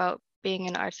favorite thing about being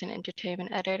an arts and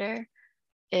entertainment editor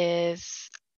is,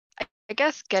 I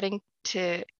guess, getting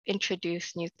to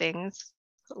introduce new things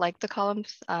like the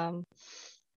columns.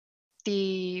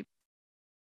 The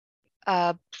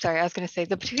Sorry, I was going to say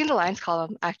the Between the Lines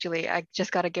column, actually, I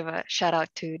just got to give a shout out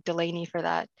to Delaney for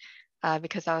that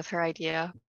because that was her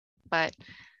idea. But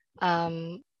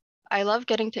um, I love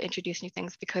getting to introduce new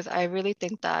things because I really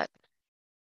think that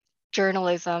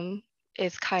journalism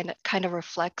is kind of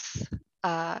reflects,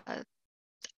 uh,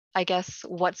 I guess,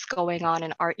 what's going on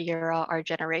in our era, our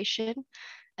generation.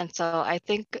 And so I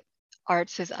think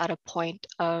arts is at a point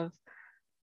of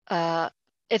uh,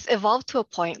 it's evolved to a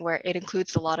point where it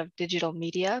includes a lot of digital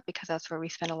media because that's where we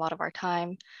spend a lot of our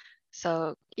time.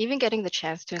 So even getting the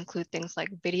chance to include things like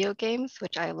video games,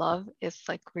 which I love, is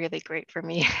like really great for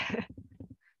me.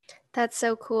 That's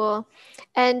so cool.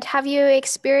 And have you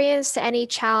experienced any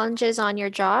challenges on your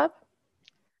job?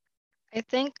 I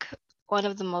think one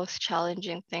of the most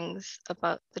challenging things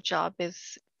about the job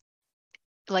is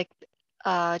like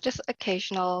just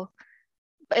occasional,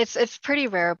 it's pretty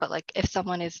rare, but like if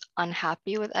someone is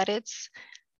unhappy with edits,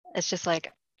 it's just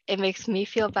like it makes me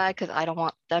feel bad because I don't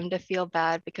want them to feel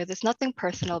bad because it's nothing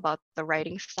personal about the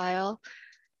writing style.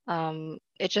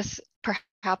 It just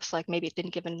perhaps like maybe it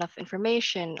didn't give enough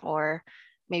information or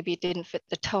maybe it didn't fit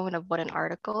the tone of what an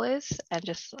article is. And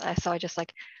so I just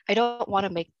like, I don't want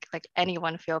to make like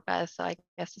anyone feel bad. So I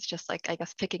guess it's just like, I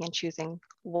guess picking and choosing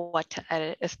what to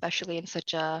edit, especially in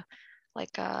such a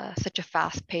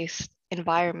fast paced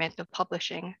environment of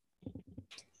publishing.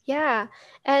 Yeah.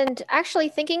 And actually,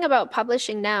 thinking about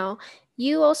publishing now,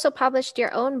 you also published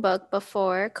your own book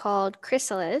before called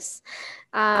Chrysalis.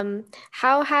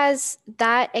 How has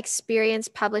that experience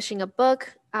publishing a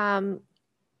book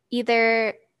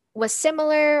either was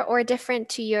similar or different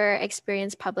to your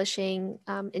experience publishing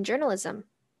in journalism?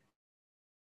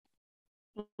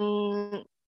 Mm,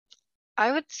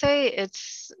 I would say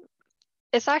it's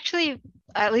actually,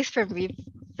 at least for me,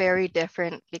 very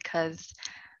different because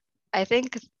I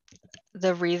think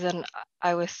the reason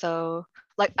I was so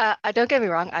like I don't get me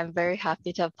wrong, I'm very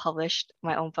happy to have published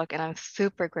my own book and I'm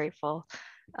super grateful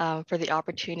for the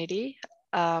opportunity.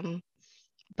 Um,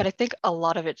 but I think a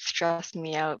lot of it stressed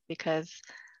me out because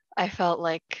I felt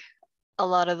like a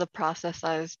lot of the process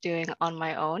I was doing on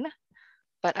my own.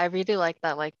 But I really like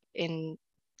that, like in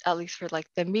at least for like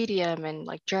the medium and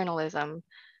like journalism,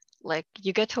 like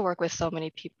you get to work with so many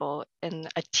people in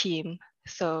a team.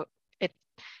 So it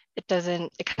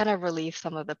it kind of relieves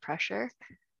some of the pressure.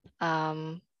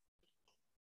 Um,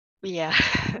 yeah,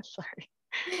 sorry.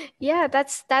 Yeah,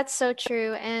 that's so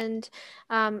true. And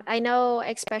I know,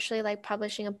 especially like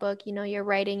publishing a book, you're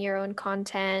writing your own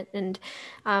content, and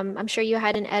I'm sure you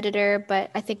had an editor,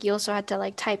 but I think you also had to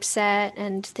like typeset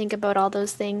and think about all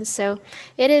those things. So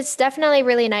it is definitely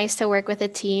really nice to work with a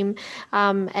team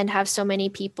and have so many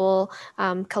people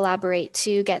collaborate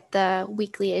to get the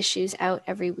weekly issues out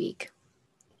every week.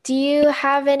 Do you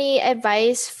have any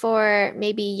advice for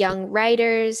maybe young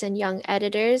writers and young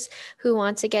editors who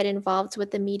want to get involved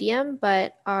with the medium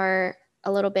but are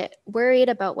a little bit worried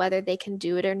about whether they can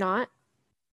do it or not?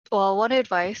 Well, one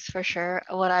advice for sure,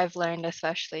 what I've learned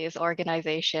especially is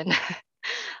organization.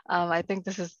 I think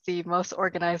this is the most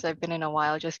organized I've been in a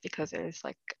while just because there's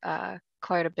like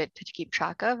quite a bit to keep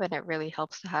track of and it really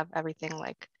helps to have everything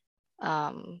like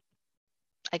um,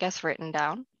 I guess written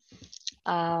down.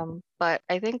 But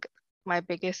I think my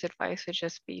biggest advice would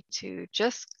just be to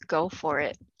just go for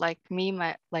it.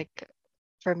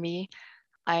 For me,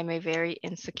 I'm a very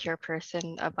insecure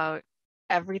person about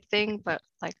everything, but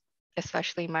like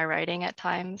especially my writing at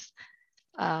times.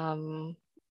 Um,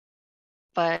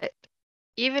 but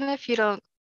even if you don't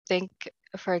think,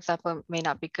 for example, it may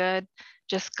not be good,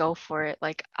 just go for it.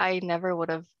 Like I never would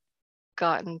have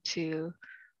gotten to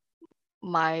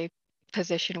my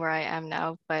position where I am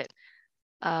now, but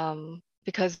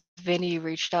because Vinny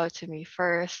reached out to me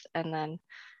first, and then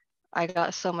I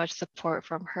got so much support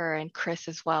from her and Chris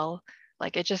as well.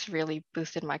 Like it just really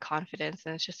boosted my confidence.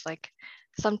 And it's just like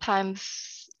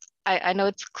sometimes I know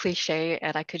it's cliche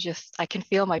and I can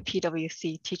feel my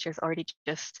PWC teachers already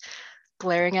just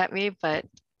glaring at me, but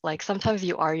like sometimes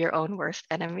you are your own worst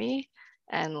enemy.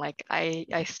 And like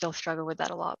I still struggle with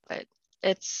that a lot, but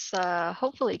it's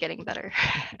hopefully getting better.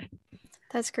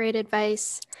 That's great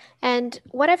advice. And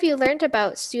what have you learned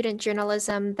about student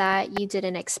journalism that you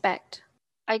didn't expect?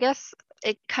 I guess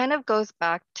it kind of goes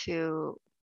back to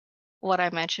what I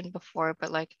mentioned before,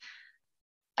 but like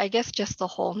I guess just the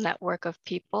whole network of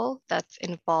people that's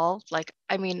involved. Like,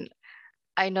 I mean,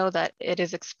 I know that it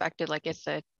is expected, like it's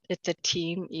a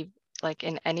team, like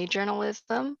in any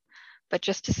journalism, but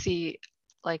just to see,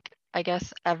 like, I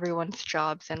guess everyone's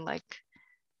jobs and like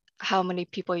how many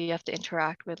people you have to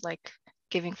interact with, like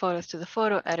giving photos to the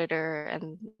photo editor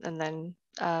and then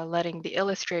letting the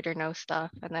illustrator know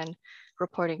stuff and then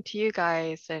reporting to you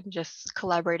guys and just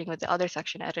collaborating with the other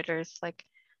section editors. Like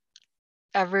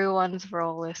everyone's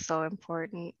role is so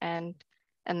important and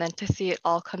then to see it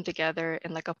all come together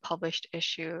in like a published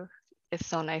issue is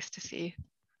so nice to see.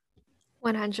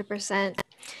 100%.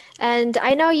 And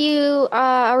I know you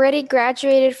already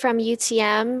graduated from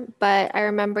UTM, but I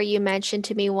remember you mentioned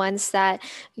to me once that,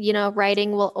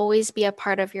 writing will always be a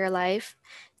part of your life.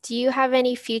 Do you have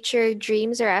any future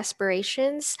dreams or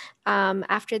aspirations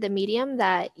after the medium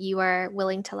that you are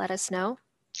willing to let us know?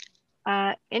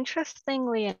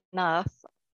 Interestingly enough,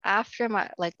 after my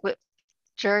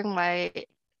during my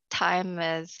time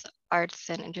as arts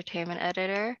and entertainment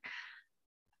editor,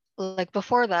 like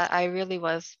before that, I really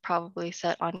was probably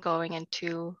set on going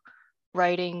into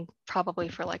writing probably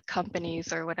for like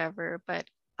companies or whatever, but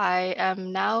I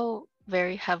am now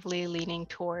very heavily leaning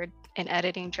toward an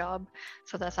editing job.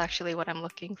 So that's actually what I'm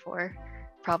looking for,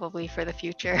 probably for the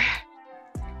future.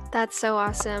 That's so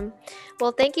awesome.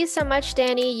 Well, thank you so much,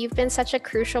 Danny. You've been such a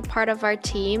crucial part of our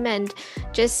team, and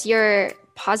just your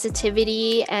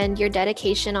positivity and your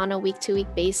dedication on a week-to-week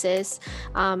basis,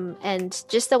 and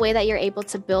just the way that you're able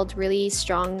to build really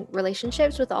strong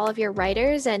relationships with all of your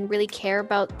writers and really care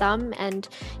about them and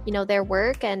their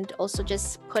work, and also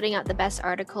just putting out the best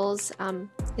articles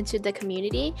into the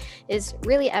community is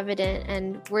really evident.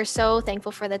 And we're so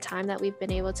thankful for the time that we've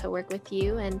been able to work with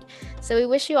you. And so we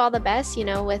wish you all the best,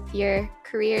 with your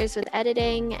careers with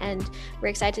editing, and we're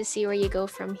excited to see where you go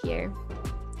from here.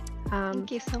 Thank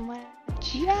you so much.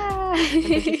 Yeah.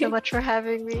 Thank you so much for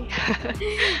having me.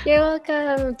 You're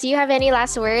welcome. Do you have any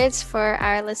last words for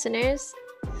our listeners?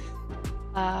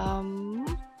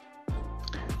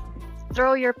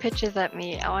 Throw your pitches at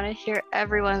me. I want to hear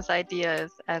everyone's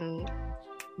ideas and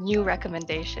new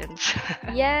recommendations.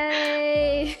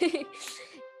 Yay!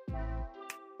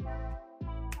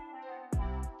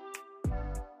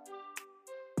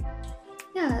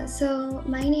 Yeah, so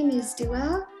my name is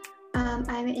Dua.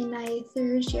 I'm in my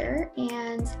third year,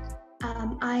 and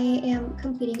I am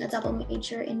completing a double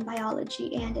major in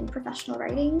biology and in professional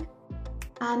writing.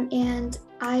 And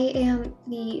I am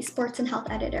the sports and health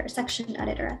editor, section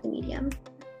editor at the Medium.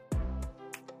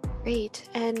 Great.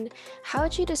 And how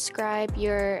would you describe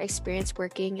your experience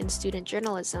working in student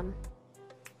journalism?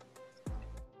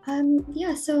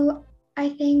 Yeah, so I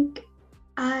think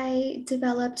I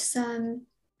developed some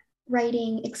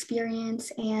writing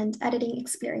experience and editing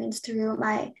experience through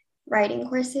my writing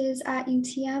courses at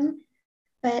UTM.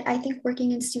 But I think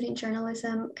working in student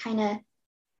journalism kind of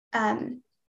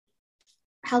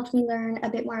helped me learn a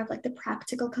bit more of like the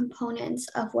practical components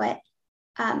of what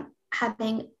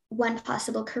having one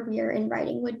possible career in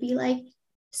writing would be like.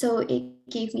 So it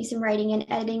gave me some writing and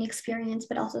editing experience,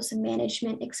 but also some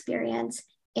management experience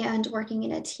and working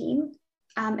in a team.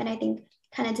 And I think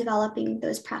kind of developing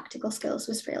those practical skills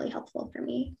was really helpful for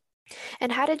me.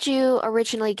 And how did you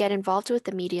originally get involved with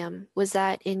the medium? Was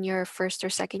that in your first or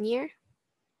second year?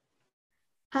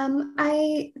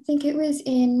 I think it was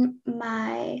in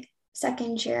my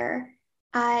second year.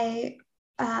 I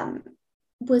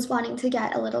was wanting to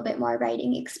get a little bit more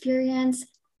writing experience.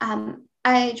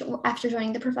 After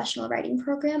joining the professional writing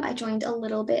program, I joined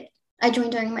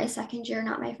during my second year,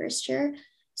 not my first year.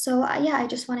 So I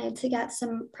just wanted to get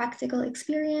some practical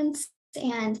experience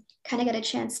and kind of get a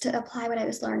chance to apply what I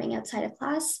was learning outside of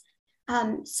class.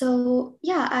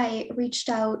 I reached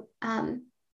out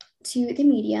to the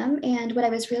Medium, and what I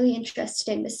was really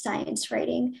interested in was science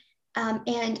writing.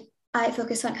 And I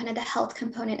focused on kind of the health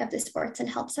component of the sports and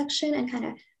health section, and kind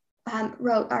of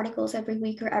wrote articles every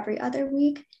week or every other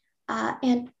week.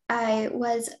 And I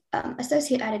was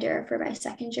associate editor for my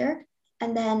second year.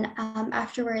 And then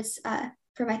afterwards,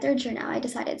 for my third year now, I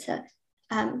decided to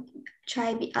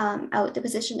try out the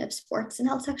position of sports and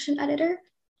health section editor.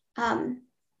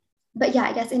 But yeah,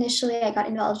 I guess initially I got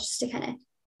involved just to kind of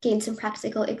gain some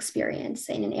practical experience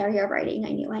in an area of writing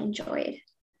I knew I enjoyed.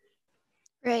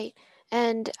 Right.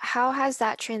 And how has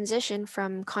that transition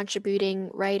from contributing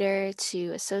writer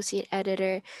to associate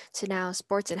editor to now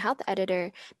sports and health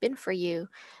editor been for you?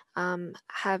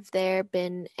 Have there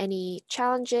been any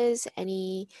challenges,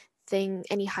 any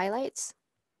highlights?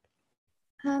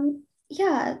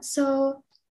 Yeah, so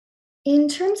in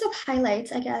terms of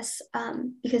highlights, I guess,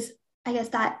 because I guess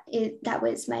that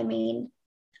was my main,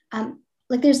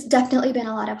 like there's definitely been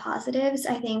a lot of positives.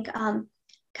 I think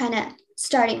kind of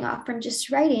starting off from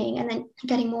just writing and then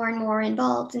getting more and more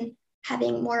involved and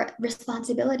having more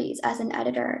responsibilities as an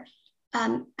editor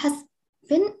has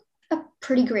been a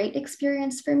pretty great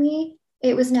experience for me.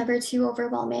 It was never too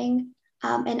overwhelming,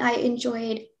 and I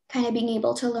enjoyed kind of being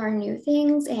able to learn new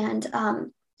things and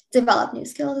develop new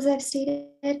skills, as I've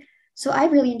stated. So I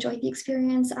really enjoyed the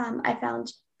experience. I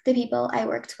found the people I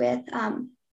worked with,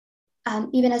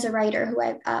 even as a writer, who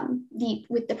I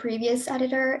with the previous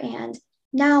editor and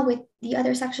now with the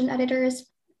other section editors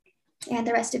and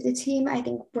the rest of the team, I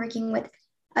think working with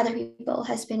other people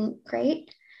has been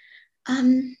great.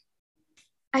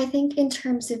 I think in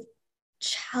terms of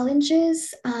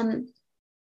challenges,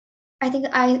 I think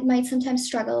I might sometimes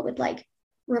struggle with like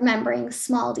remembering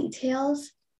small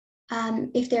details.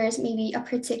 If there's maybe a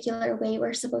particular way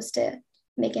we're supposed to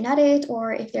make an edit,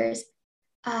 or if there's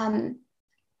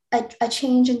a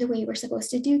change in the way we're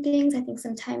supposed to do things, I think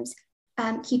sometimes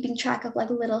keeping track of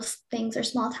like little things or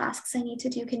small tasks I need to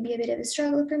do can be a bit of a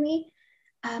struggle for me.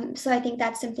 So I think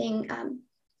that's something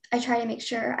I try to make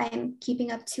sure I'm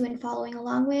keeping up to and following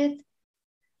along with.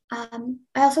 I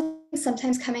also think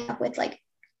sometimes coming up with like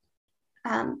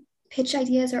pitch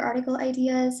ideas or article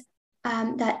ideas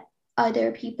that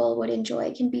other people would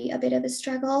enjoy can be a bit of a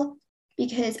struggle,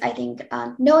 because I think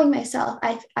knowing myself,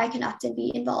 I can often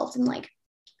be involved in like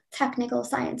technical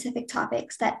scientific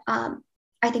topics that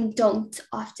I think don't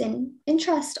often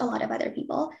interest a lot of other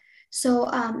people.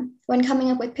 So when coming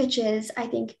up with pitches, I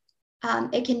think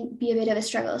it can be a bit of a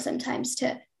struggle sometimes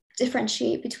to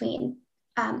differentiate between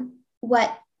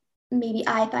what maybe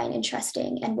I find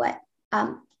interesting and what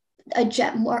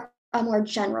a more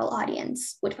general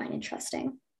audience would find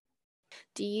interesting.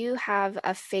 Do you have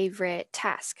a favorite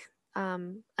task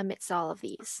amidst all of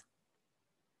these?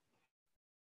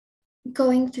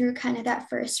 Going through kind of that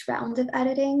first round of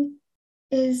editing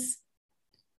is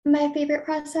my favorite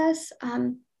process.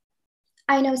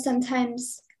 I know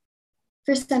sometimes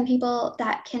for some people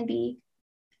that can be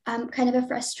kind of a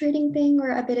frustrating thing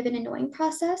or a bit of an annoying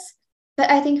process. But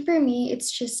I think for me,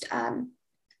 it's just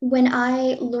when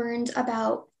I learned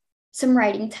about some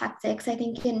writing tactics, I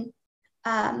think in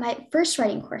my first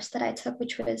writing course that I took,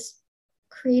 which was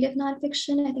creative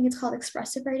nonfiction, I think it's called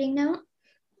expressive writing now.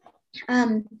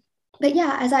 But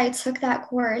yeah, as I took that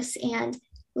course and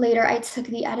later I took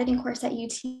the editing course at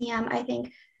UTM, I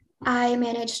think I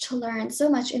managed to learn so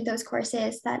much in those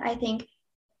courses that I think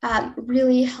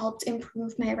really helped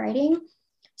improve my writing.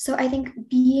 So I think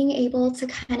being able to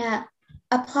kind of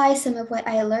apply some of what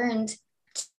I learned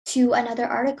to another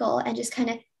article and just kind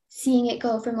of seeing it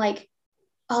go from like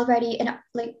already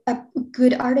like a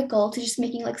good article to just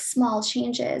making like small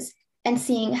changes and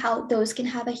seeing how those can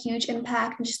have a huge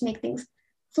impact and just make things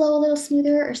flow a little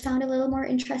smoother or sound a little more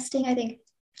interesting. I think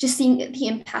just seeing the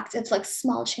impact of like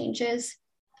small changes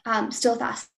still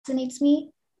fascinates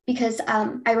me, because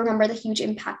I remember the huge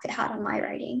impact it had on my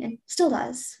writing and still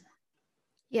does.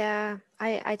 Yeah,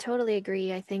 I totally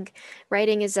agree. I think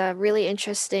writing is a really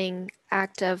interesting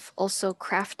act of also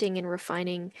crafting and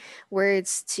refining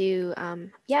words to,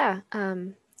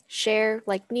 share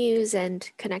like news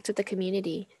and connect with the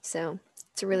community. So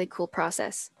it's a really cool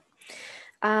process.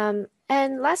 And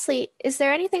lastly, is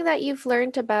there anything that you've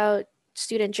learned about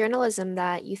student journalism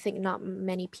that you think not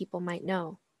many people might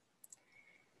know?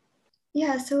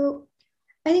 Yeah, so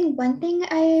I think one thing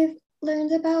I've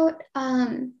learned about,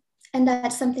 and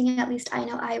that's something at least I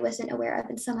know I wasn't aware of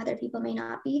and some other people may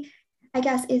not be, I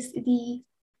guess, is the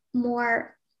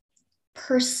more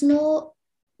personal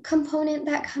component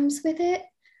that comes with it.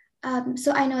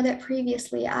 So I know that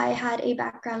previously I had a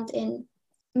background in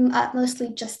mostly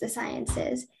just the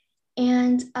sciences.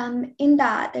 And in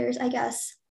that, there's, I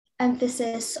guess,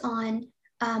 emphasis on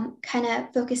kind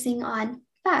of focusing on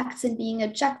facts and being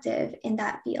objective in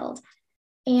that field.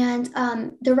 And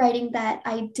the writing that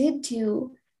I did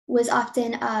do was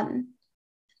often,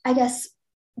 I guess,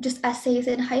 just essays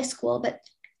in high school, but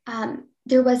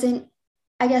there wasn't,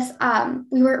 I guess,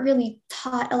 we weren't really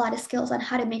taught a lot of skills on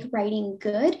how to make writing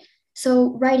good.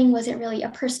 So writing wasn't really a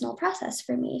personal process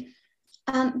for me.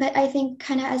 But I think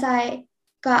kind of as I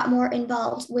got more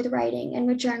involved with writing and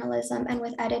with journalism and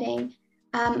with editing,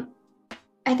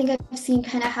 I think I've seen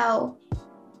kind of how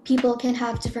people can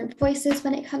have different voices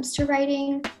when it comes to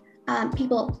writing.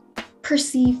 People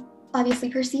obviously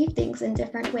perceive things in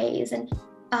different ways, and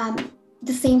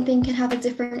the same thing can have a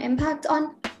different impact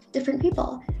on different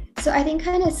people. So I think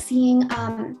kind of seeing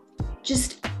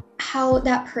just how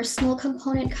that personal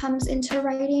component comes into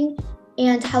writing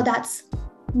and how that's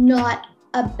not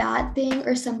a bad thing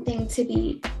or something to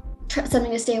be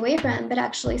something to stay away from, but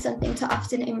actually something to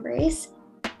often embrace,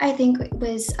 I think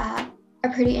was a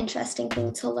pretty interesting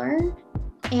thing to learn.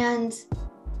 And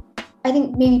I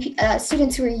think maybe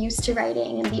students who are used to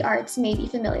writing and the arts may be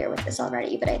familiar with this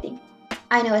already, but I think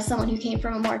I know as someone who came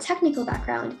from a more technical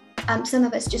background, some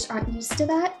of us just aren't used to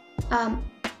that.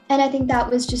 And I think that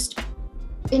was just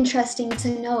interesting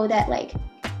to know that like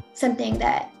something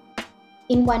that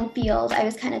in one field I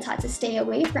was kind of taught to stay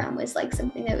away from was like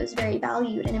something that was very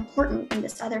valued and important in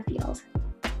this other field.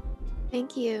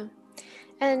 Thank you.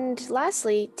 And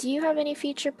lastly, do you have any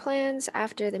future plans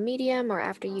after the medium or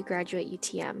after you graduate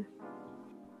UTM?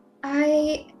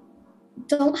 I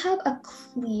don't have a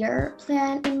clear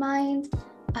plan in mind.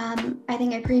 I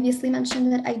think I previously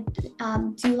mentioned that I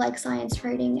do like science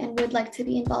writing and would like to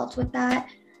be involved with that.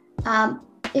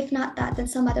 If not that, then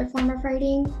some other form of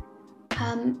writing.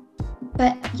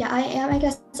 But yeah, I am, I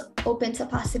guess, open to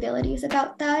possibilities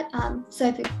about that. So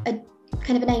I have a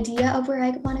kind of an idea of where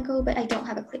I want to go, but I don't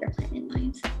have a clear plan in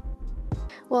mind.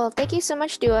 Well, thank you so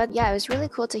much, Dua. Yeah, it was really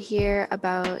cool to hear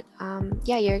about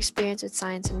your experience with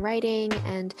science and writing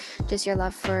and just your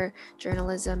love for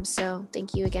journalism. So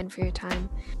thank you again for your time.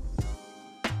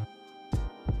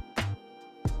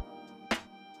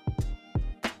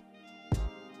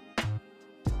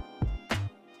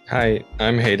 Hi,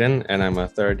 I'm Hayden, and I'm a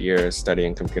third year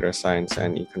studying computer science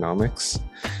and economics.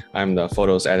 I'm the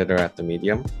photos editor at the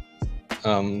Medium.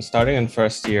 Starting in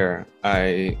first year,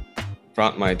 I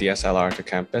brought my DSLR to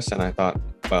campus and I thought,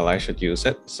 well, I should use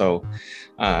it. So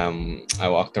I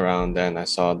walked around and I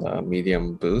saw the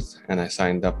Medium booth and I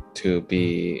signed up to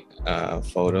be a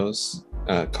photos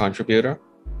contributor.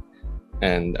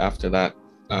 And after that,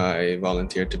 I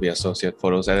volunteered to be associate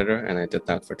photos editor and I did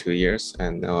that for 2 years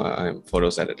and now I'm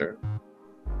photos editor.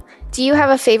 Do you have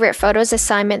a favorite photos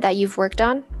assignment that you've worked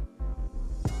on?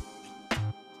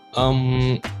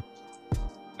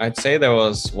 I'd say there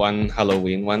was one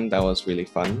Halloween one that was really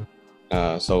fun.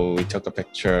 So we took a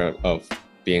picture of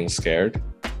being scared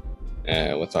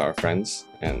with our friends,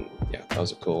 and yeah, that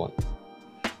was a cool one.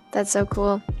 That's so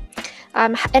cool.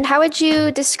 And how would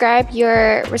you describe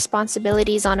your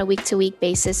responsibilities on a week-to-week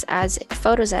basis as a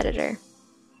photos editor?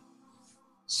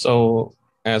 So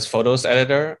as photos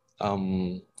editor,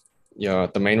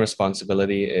 the main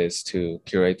responsibility is to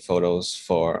curate photos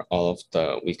for all of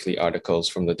the weekly articles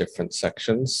from the different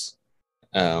sections.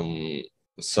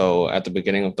 So at the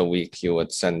beginning of the week, you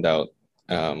would send out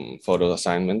photo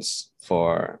assignments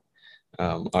for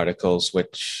articles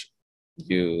which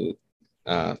you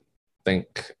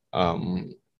think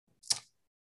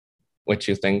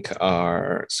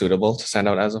are suitable to send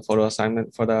out as a photo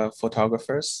assignment for the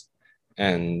photographers.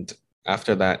 And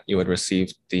after that, you would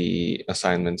receive the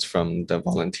assignments from the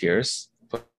volunteers,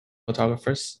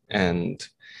 photographers, and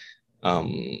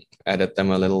edit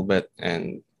them a little bit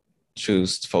and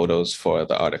choose photos for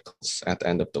the articles at the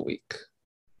end of the week.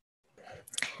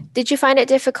 Did you find it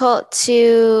difficult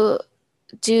to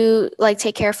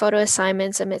take care of photo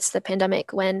assignments amidst the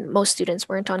pandemic when most students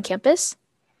weren't on campus?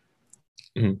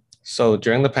 Mm-hmm. So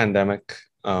during the pandemic,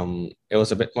 it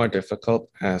was a bit more difficult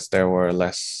as there were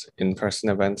less in-person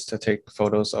events to take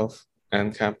photos of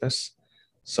on campus.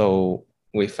 So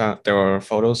we found there were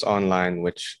photos online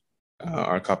which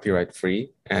are copyright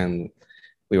free, and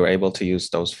we were able to use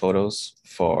those photos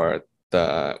for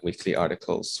the weekly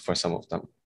articles for some of them.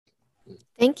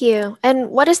 Thank you. And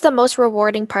what is the most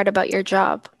rewarding part about your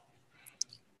job?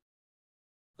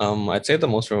 I'd say the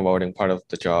most rewarding part of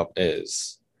the job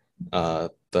is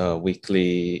the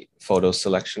weekly photo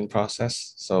selection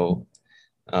process. So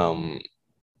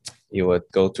you would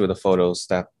go through the photos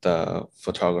that the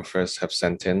photographers have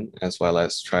sent in, as well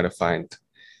as try to find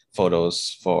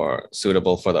photos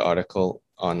suitable for the article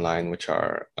online, which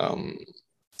are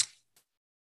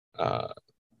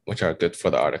good for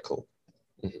the article.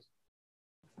 Mm-hmm.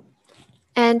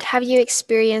 And have you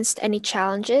experienced any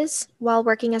challenges while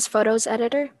working as photos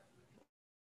editor?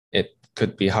 It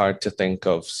could be hard to think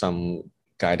of some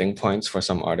guiding points for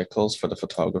some articles for the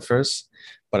photographers,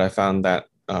 but I found that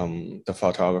the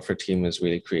photographer team is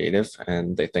really creative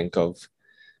and they think of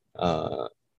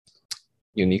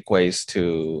unique ways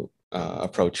to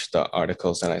approach the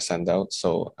articles that I send out.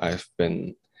 So I've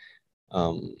been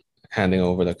handing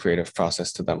over the creative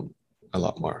process to them a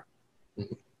lot more.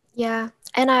 Mm-hmm. Yeah,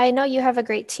 and I know you have a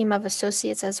great team of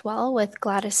associates as well with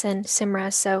Gladys and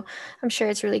Simra, so I'm sure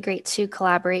it's really great to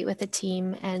collaborate with the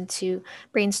team and to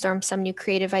brainstorm some new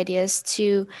creative ideas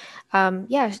to,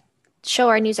 show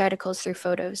our news articles through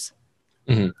photos.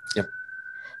 Yep.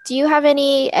 Do you have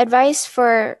any advice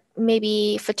for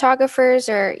maybe photographers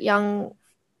or young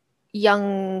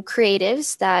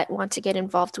creatives that want to get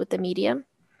involved with the medium?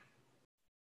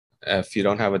 If you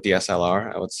don't have a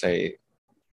DSLR, I would say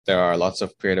there are lots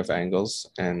of creative angles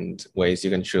and ways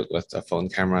you can shoot with a phone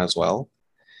camera as well.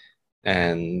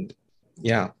 And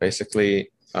yeah,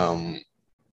 basically,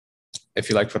 if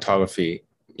you like photography,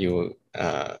 you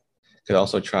could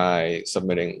also try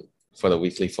submitting for the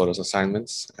weekly photos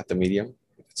assignments at the medium.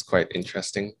 It's quite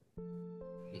interesting.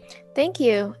 Thank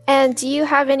you. And do you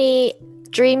have any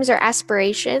dreams or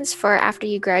aspirations for after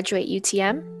you graduate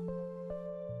UTM?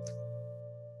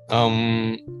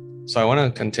 So I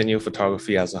want to continue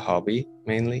photography as a hobby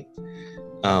mainly,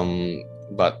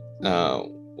 but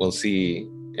we'll see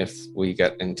if we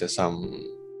get into some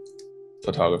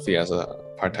photography as a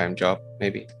part-time job,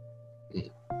 maybe.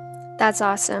 That's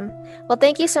awesome. Well,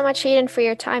 thank you so much, Hayden, for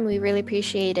your time. We really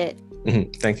appreciate it.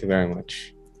 Thank you very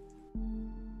much.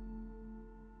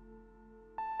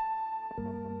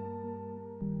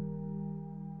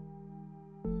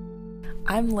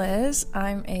 I'm Liz.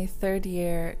 I'm a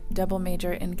third-year double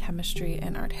major in chemistry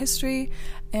and art history,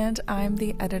 and I'm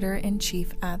the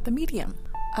editor-in-chief at the Medium.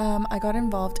 I got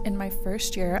involved in my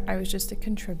first year. I was just a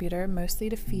contributor, mostly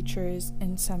to features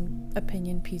and some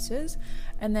opinion pieces.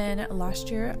 And then last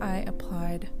year I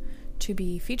applied to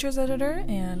be features editor,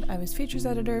 and I was features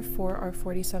editor for our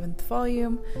 47th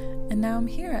volume. And now I'm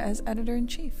here as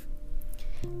editor-in-chief.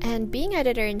 And being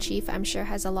editor-in-chief, I'm sure,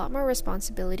 has a lot more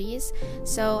responsibilities.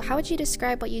 So how would you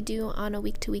describe what you do on a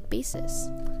week-to-week basis?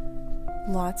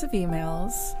 Lots of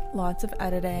emails, lots of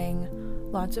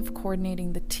editing, lots of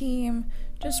coordinating the team,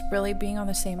 just really being on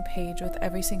the same page with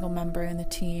every single member in the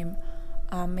team,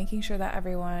 making sure that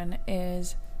everyone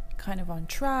is kind of on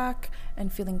track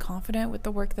and feeling confident with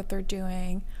the work that they're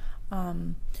doing,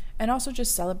 and also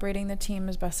just celebrating the team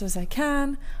as best as I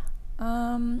can.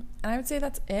 And I would say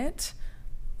that's it.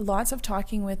 Lots of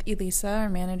talking with Elisa, our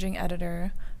managing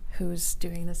editor, who's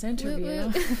doing this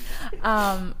interview,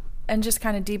 and just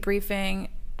kind of debriefing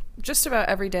just about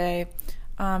every day,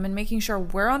 and making sure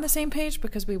we're on the same page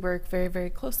because we work very,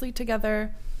 very closely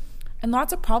together, and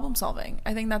lots of problem solving.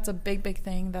 I think that's a big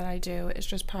thing that I do, is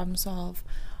just problem solve,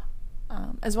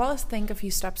 as well as think a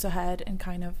few steps ahead and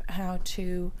kind of how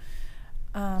to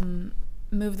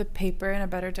move the paper in a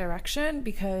better direction,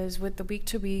 because with the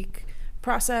week-to-week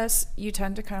process, you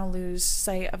tend to kind of lose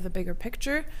sight of the bigger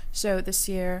picture. So this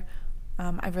year,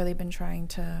 I've really been trying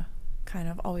to kind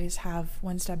of always have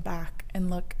one step back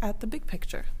and look at the big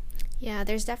picture. Yeah,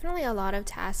 there's definitely a lot of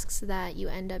tasks that you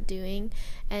end up doing,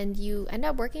 and you end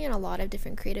up working in a lot of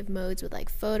different creative modes with like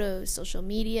photos, social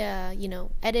media,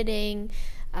 editing,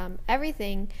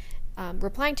 everything,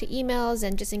 replying to emails,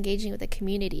 and just engaging with the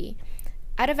community.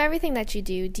 Out of everything that you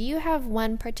do you have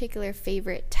one particular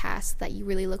favorite task that you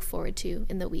really look forward to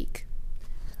in the week?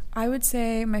 I would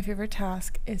say my favorite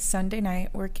task is Sunday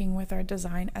night working with our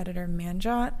design editor,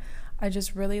 Manjot. I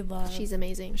just really love... She's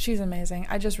amazing.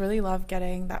 I just really love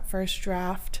getting that first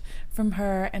draft from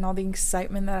her and all the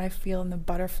excitement that I feel and the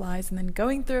butterflies, and then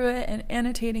going through it and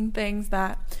annotating things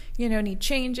that, need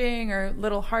changing, or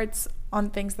little hearts on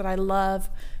things that I love.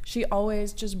 She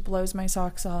always just blows my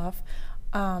socks off.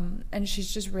 And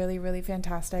she's just really, really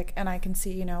fantastic. And I can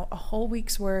see, a whole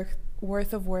week's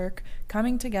worth of work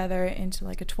coming together into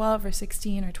like a 12 or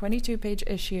 16 or 22 page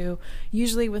issue,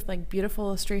 usually with like beautiful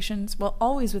illustrations. Well,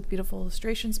 always with beautiful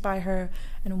illustrations by her,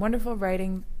 and wonderful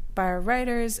writing by our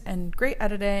writers, and great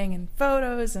editing and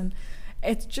photos. And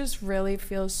it just really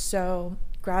feels so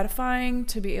gratifying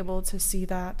to be able to see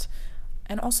that.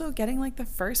 And also getting like the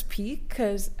first peek,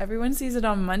 because everyone sees it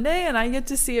on Monday and I get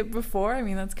to see it before. I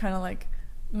mean, that's kind of like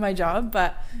my job,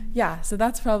 but yeah, so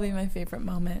that's probably my favorite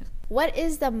moment. What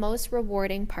is the most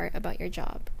rewarding part about your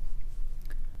job?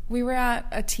 We were at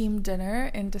a team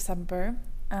dinner in October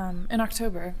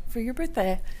for your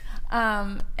birthday,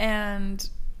 and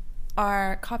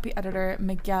our copy editor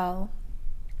Miguel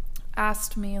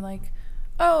asked me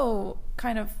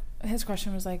his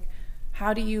question was like,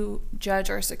 how do you judge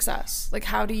our success? Like,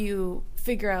 how do you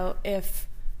figure out if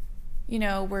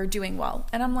we're doing well?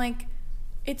 And I'm like,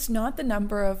 it's not the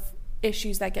number of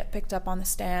issues that get picked up on the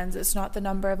stands. It's not the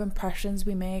number of impressions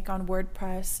we make on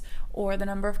WordPress or the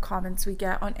number of comments we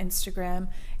get on Instagram.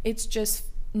 It's just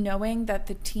knowing that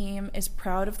the team is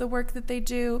proud of the work that they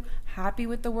do, happy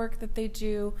with the work that they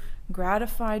do,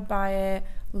 gratified by it,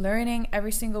 learning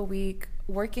every single week,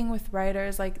 working with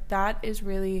writers. Like, that is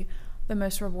really the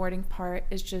most rewarding part,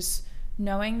 is just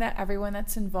knowing that everyone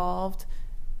that's involved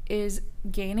is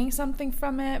gaining something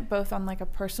from it, both on like a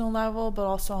personal level but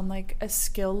also on like a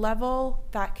skill level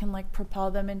that can like propel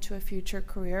them into a future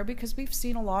career, because we've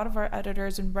seen a lot of our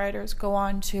editors and writers go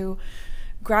on to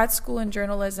grad school in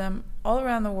journalism all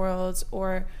around the world,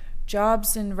 or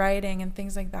jobs in writing and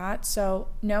things like that. So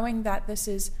knowing that this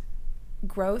is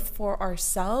growth for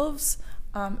ourselves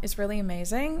is really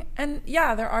amazing. And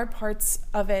yeah, there are parts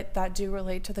of it that do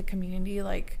relate to the community,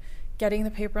 like getting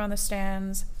the paper on the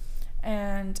stands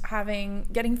and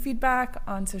getting feedback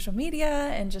on social media,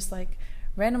 and just like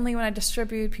randomly when I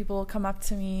distribute, people will come up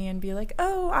to me and be like,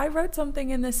 oh, I wrote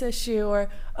something in this issue, or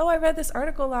oh, I read this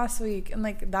article last week, and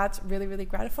like that's really, really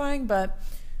gratifying. But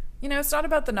you know, it's not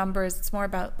about the numbers, it's more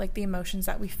about like the emotions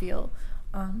that we feel.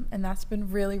 And that's been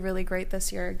really, really great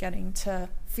this year, getting to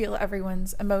feel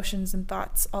everyone's emotions and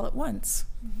thoughts all at once.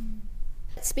 Mm-hmm.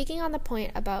 Speaking on the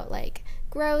point about like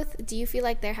growth, do you feel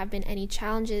like there have been any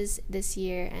challenges this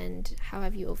year, and how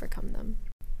have you overcome them?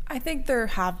 I think there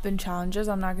have been challenges.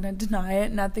 I'm not going to deny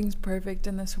it. Nothing's perfect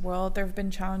in this world. There have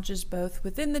been challenges both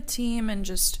within the team and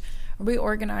just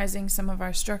reorganizing some of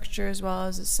our structure, as well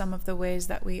as some of the ways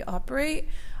that we operate.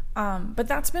 But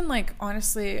that's been like,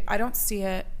 honestly, I don't see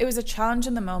it. It was a challenge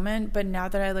in the moment, but now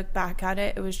that I look back at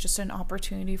it, it was just an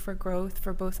opportunity for growth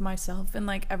for both myself and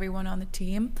like everyone on the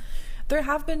team. There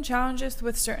have been challenges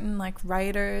with certain like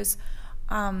writers,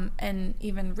 and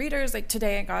even readers. Like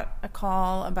today I got a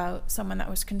call about someone that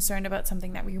was concerned about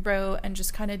something that we wrote, and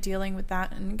just kind of dealing with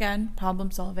that, and again,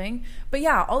 problem solving. But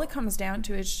yeah, all it comes down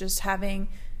to is just having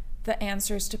the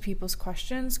answers to people's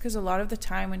questions, because a lot of the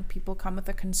time when people come with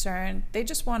a concern, they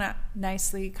just want to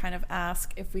nicely kind of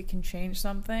ask if we can change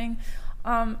something,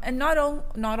 and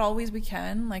not always we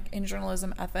can. Like in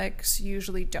journalism ethics,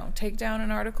 usually don't take down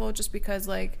an article just because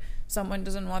like someone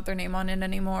doesn't want their name on it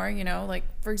anymore, you know. Like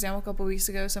for example, a couple weeks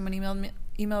ago someone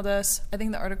emailed us, I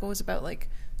think the article was about like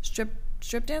strip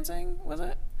dancing, was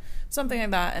it? Something like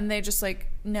that, and they just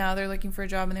like, now they're looking for a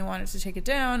job and they wanted to take it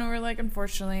down, and we're like,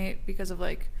 unfortunately, because of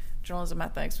like journalism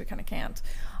ethics, we kind of can't.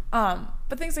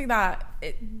 But things like that,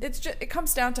 it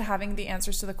comes down to having the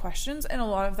answers to the questions, and a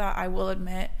lot of that, I will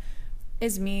admit,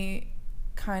 is me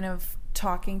kind of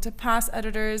talking to past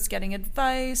editors, getting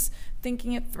advice,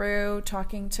 thinking it through,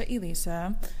 talking to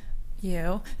Elisa,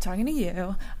 talking to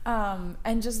you,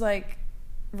 and just like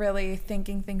really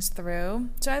thinking things through.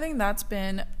 So I think that's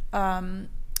been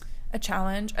a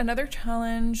challenge. Another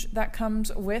challenge that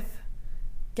comes with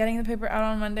getting the paper out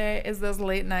on Monday is those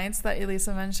late nights that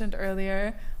Elisa mentioned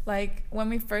earlier. Like when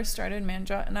we first started,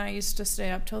 Manjot and I used to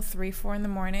stay up till 3-4 in the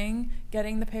morning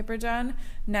getting the paper done.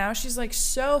 Now she's like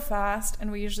so fast,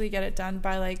 and we usually get it done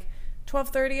by like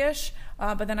 12:30ish,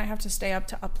 but then I have to stay up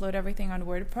to upload everything on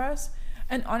WordPress.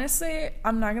 And honestly,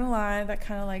 I'm not gonna lie, that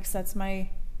kind of like sets my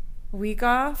week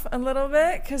off a little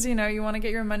bit, because you know, you want to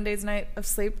get your Monday's night of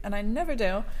sleep, and I never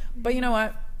do. But you know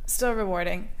what, still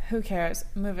rewarding. Who cares?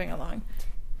 Moving along.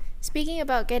 Speaking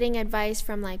about getting advice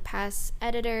from like past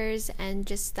editors and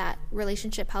just that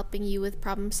relationship helping you with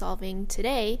problem solving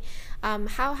today,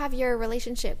 how have your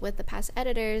relationship with the past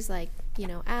editors, like, you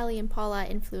know, Ali and Paula,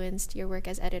 influenced your work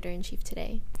as editor-in-chief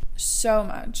today? So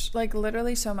much, like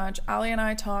literally so much. Ali and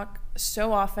I talk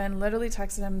so often. Literally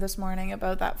texted him this morning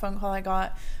about that phone call I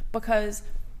got, because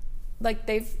like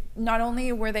not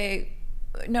only are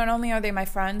they my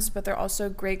friends, but they're also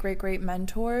great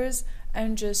mentors,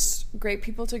 and just great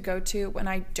people to go to when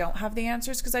I don't have the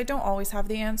answers, because I don't always have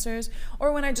the answers,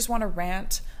 or when I just want to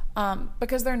rant,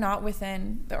 because they're not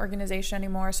within the organization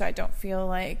anymore, so I don't feel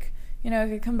like, you know, it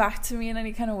could come back to me in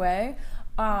any kind of way.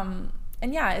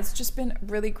 And yeah, it's just been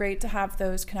really great to have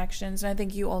those connections, and I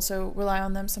think you also rely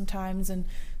on them sometimes, and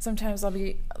sometimes we'll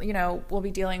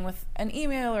be dealing with an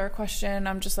email or a question,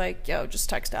 I'm just like, just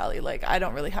text Ali, like I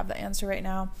don't really have the answer right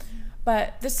now.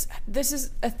 But this is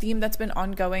a theme that's been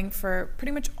ongoing for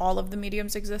pretty much all of the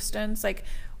Medium's existence. Like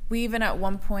we even at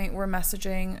one point were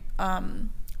messaging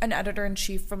an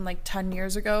editor-in-chief from like 10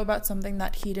 years ago about something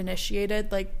that he'd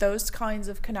initiated. Like those kinds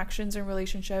of connections and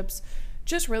relationships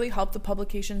just really help the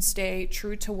publication stay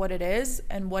true to what it is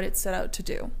and what it set out to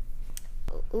do.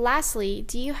 Lastly,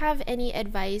 do you have any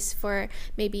advice for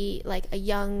maybe like a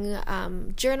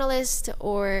young journalist,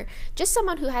 or just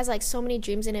someone who has like so many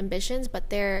dreams and ambitions, but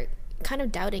they're kind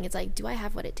of doubting, it's like, do I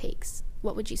have what it takes?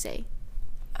 What would you say?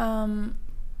 The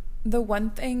one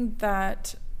thing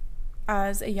that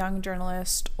as a young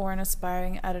journalist or an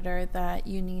aspiring editor that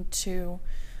you need to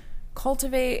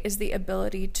cultivate is the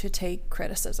ability to take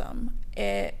criticism.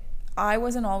 I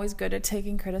wasn't always good at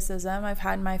taking criticism. I've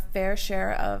had my fair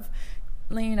share of,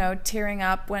 you know, tearing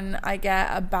up when I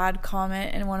get a bad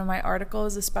comment in one of my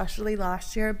articles, especially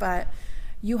last year, but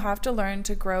you have to learn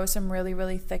to grow some really,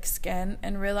 really thick skin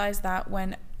and realize that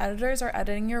when editors are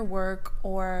editing your work,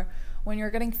 or when you're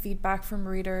getting feedback from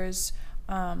readers,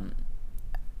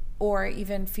 or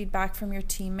even feedback from your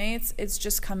teammates, it's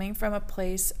just coming from a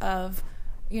place of,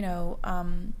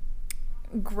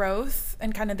 growth,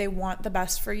 and kind of they want the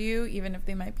best for you, even if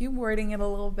they might be wording it a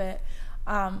little bit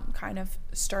kind of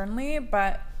sternly.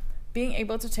 But being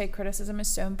able to take criticism is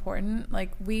so important.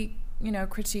 Like, we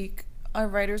critique our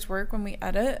writer's work when we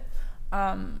edit,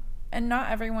 and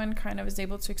not everyone kind of is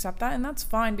able to accept that, and that's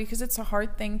fine, because it's a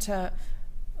hard thing to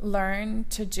learn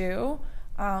to do,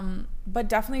 but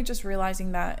definitely just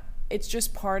realizing that it's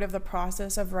just part of the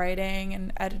process of writing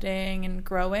and editing and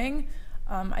growing.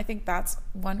 I think that's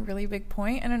one really big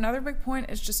point. And another big point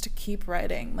is just to keep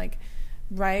writing, like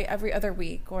write every other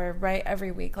week or write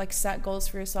every week, like set goals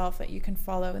for yourself that you can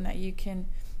follow and that you can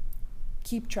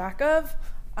keep track of.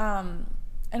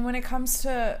 And when it comes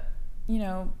to,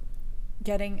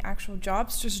 getting actual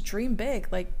jobs, just dream big,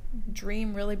 like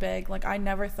dream really big. Like, I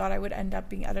never thought I would end up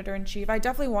being editor-in-chief. I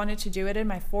definitely wanted to do it in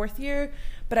my 4th year,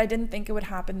 but I didn't think it would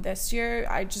happen this year.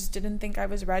 I just didn't think I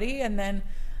was ready. And then,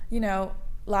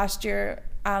 last year,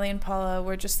 Ali and Paula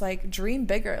were just like, dream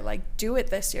bigger, like do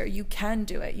it this year. You can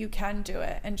do it. You can do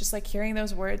it. And just like hearing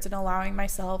those words and allowing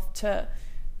myself to,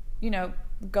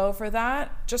 go for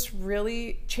that just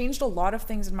really changed a lot of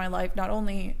things in my life, not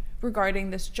only regarding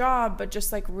this job, but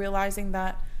just like realizing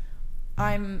that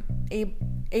I'm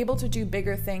able to do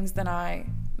bigger things than I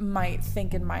might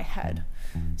think in my head.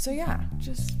 So yeah,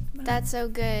 just that's so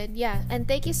good. Yeah, and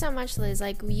thank you so much, Liz.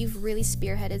 Like, you've really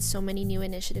spearheaded so many new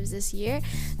initiatives this year,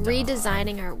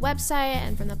 redesigning our website,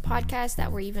 and from the podcast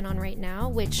that we're even on right now,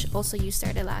 which also you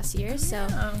started last year. So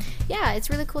yeah, it's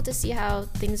really cool to see how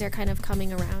things are kind of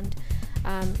coming around.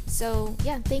 So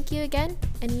yeah, thank you again.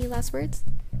 Any last words?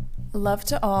 Love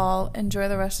to all. Enjoy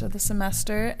the rest of the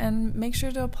semester and make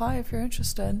sure to apply if you're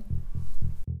interested.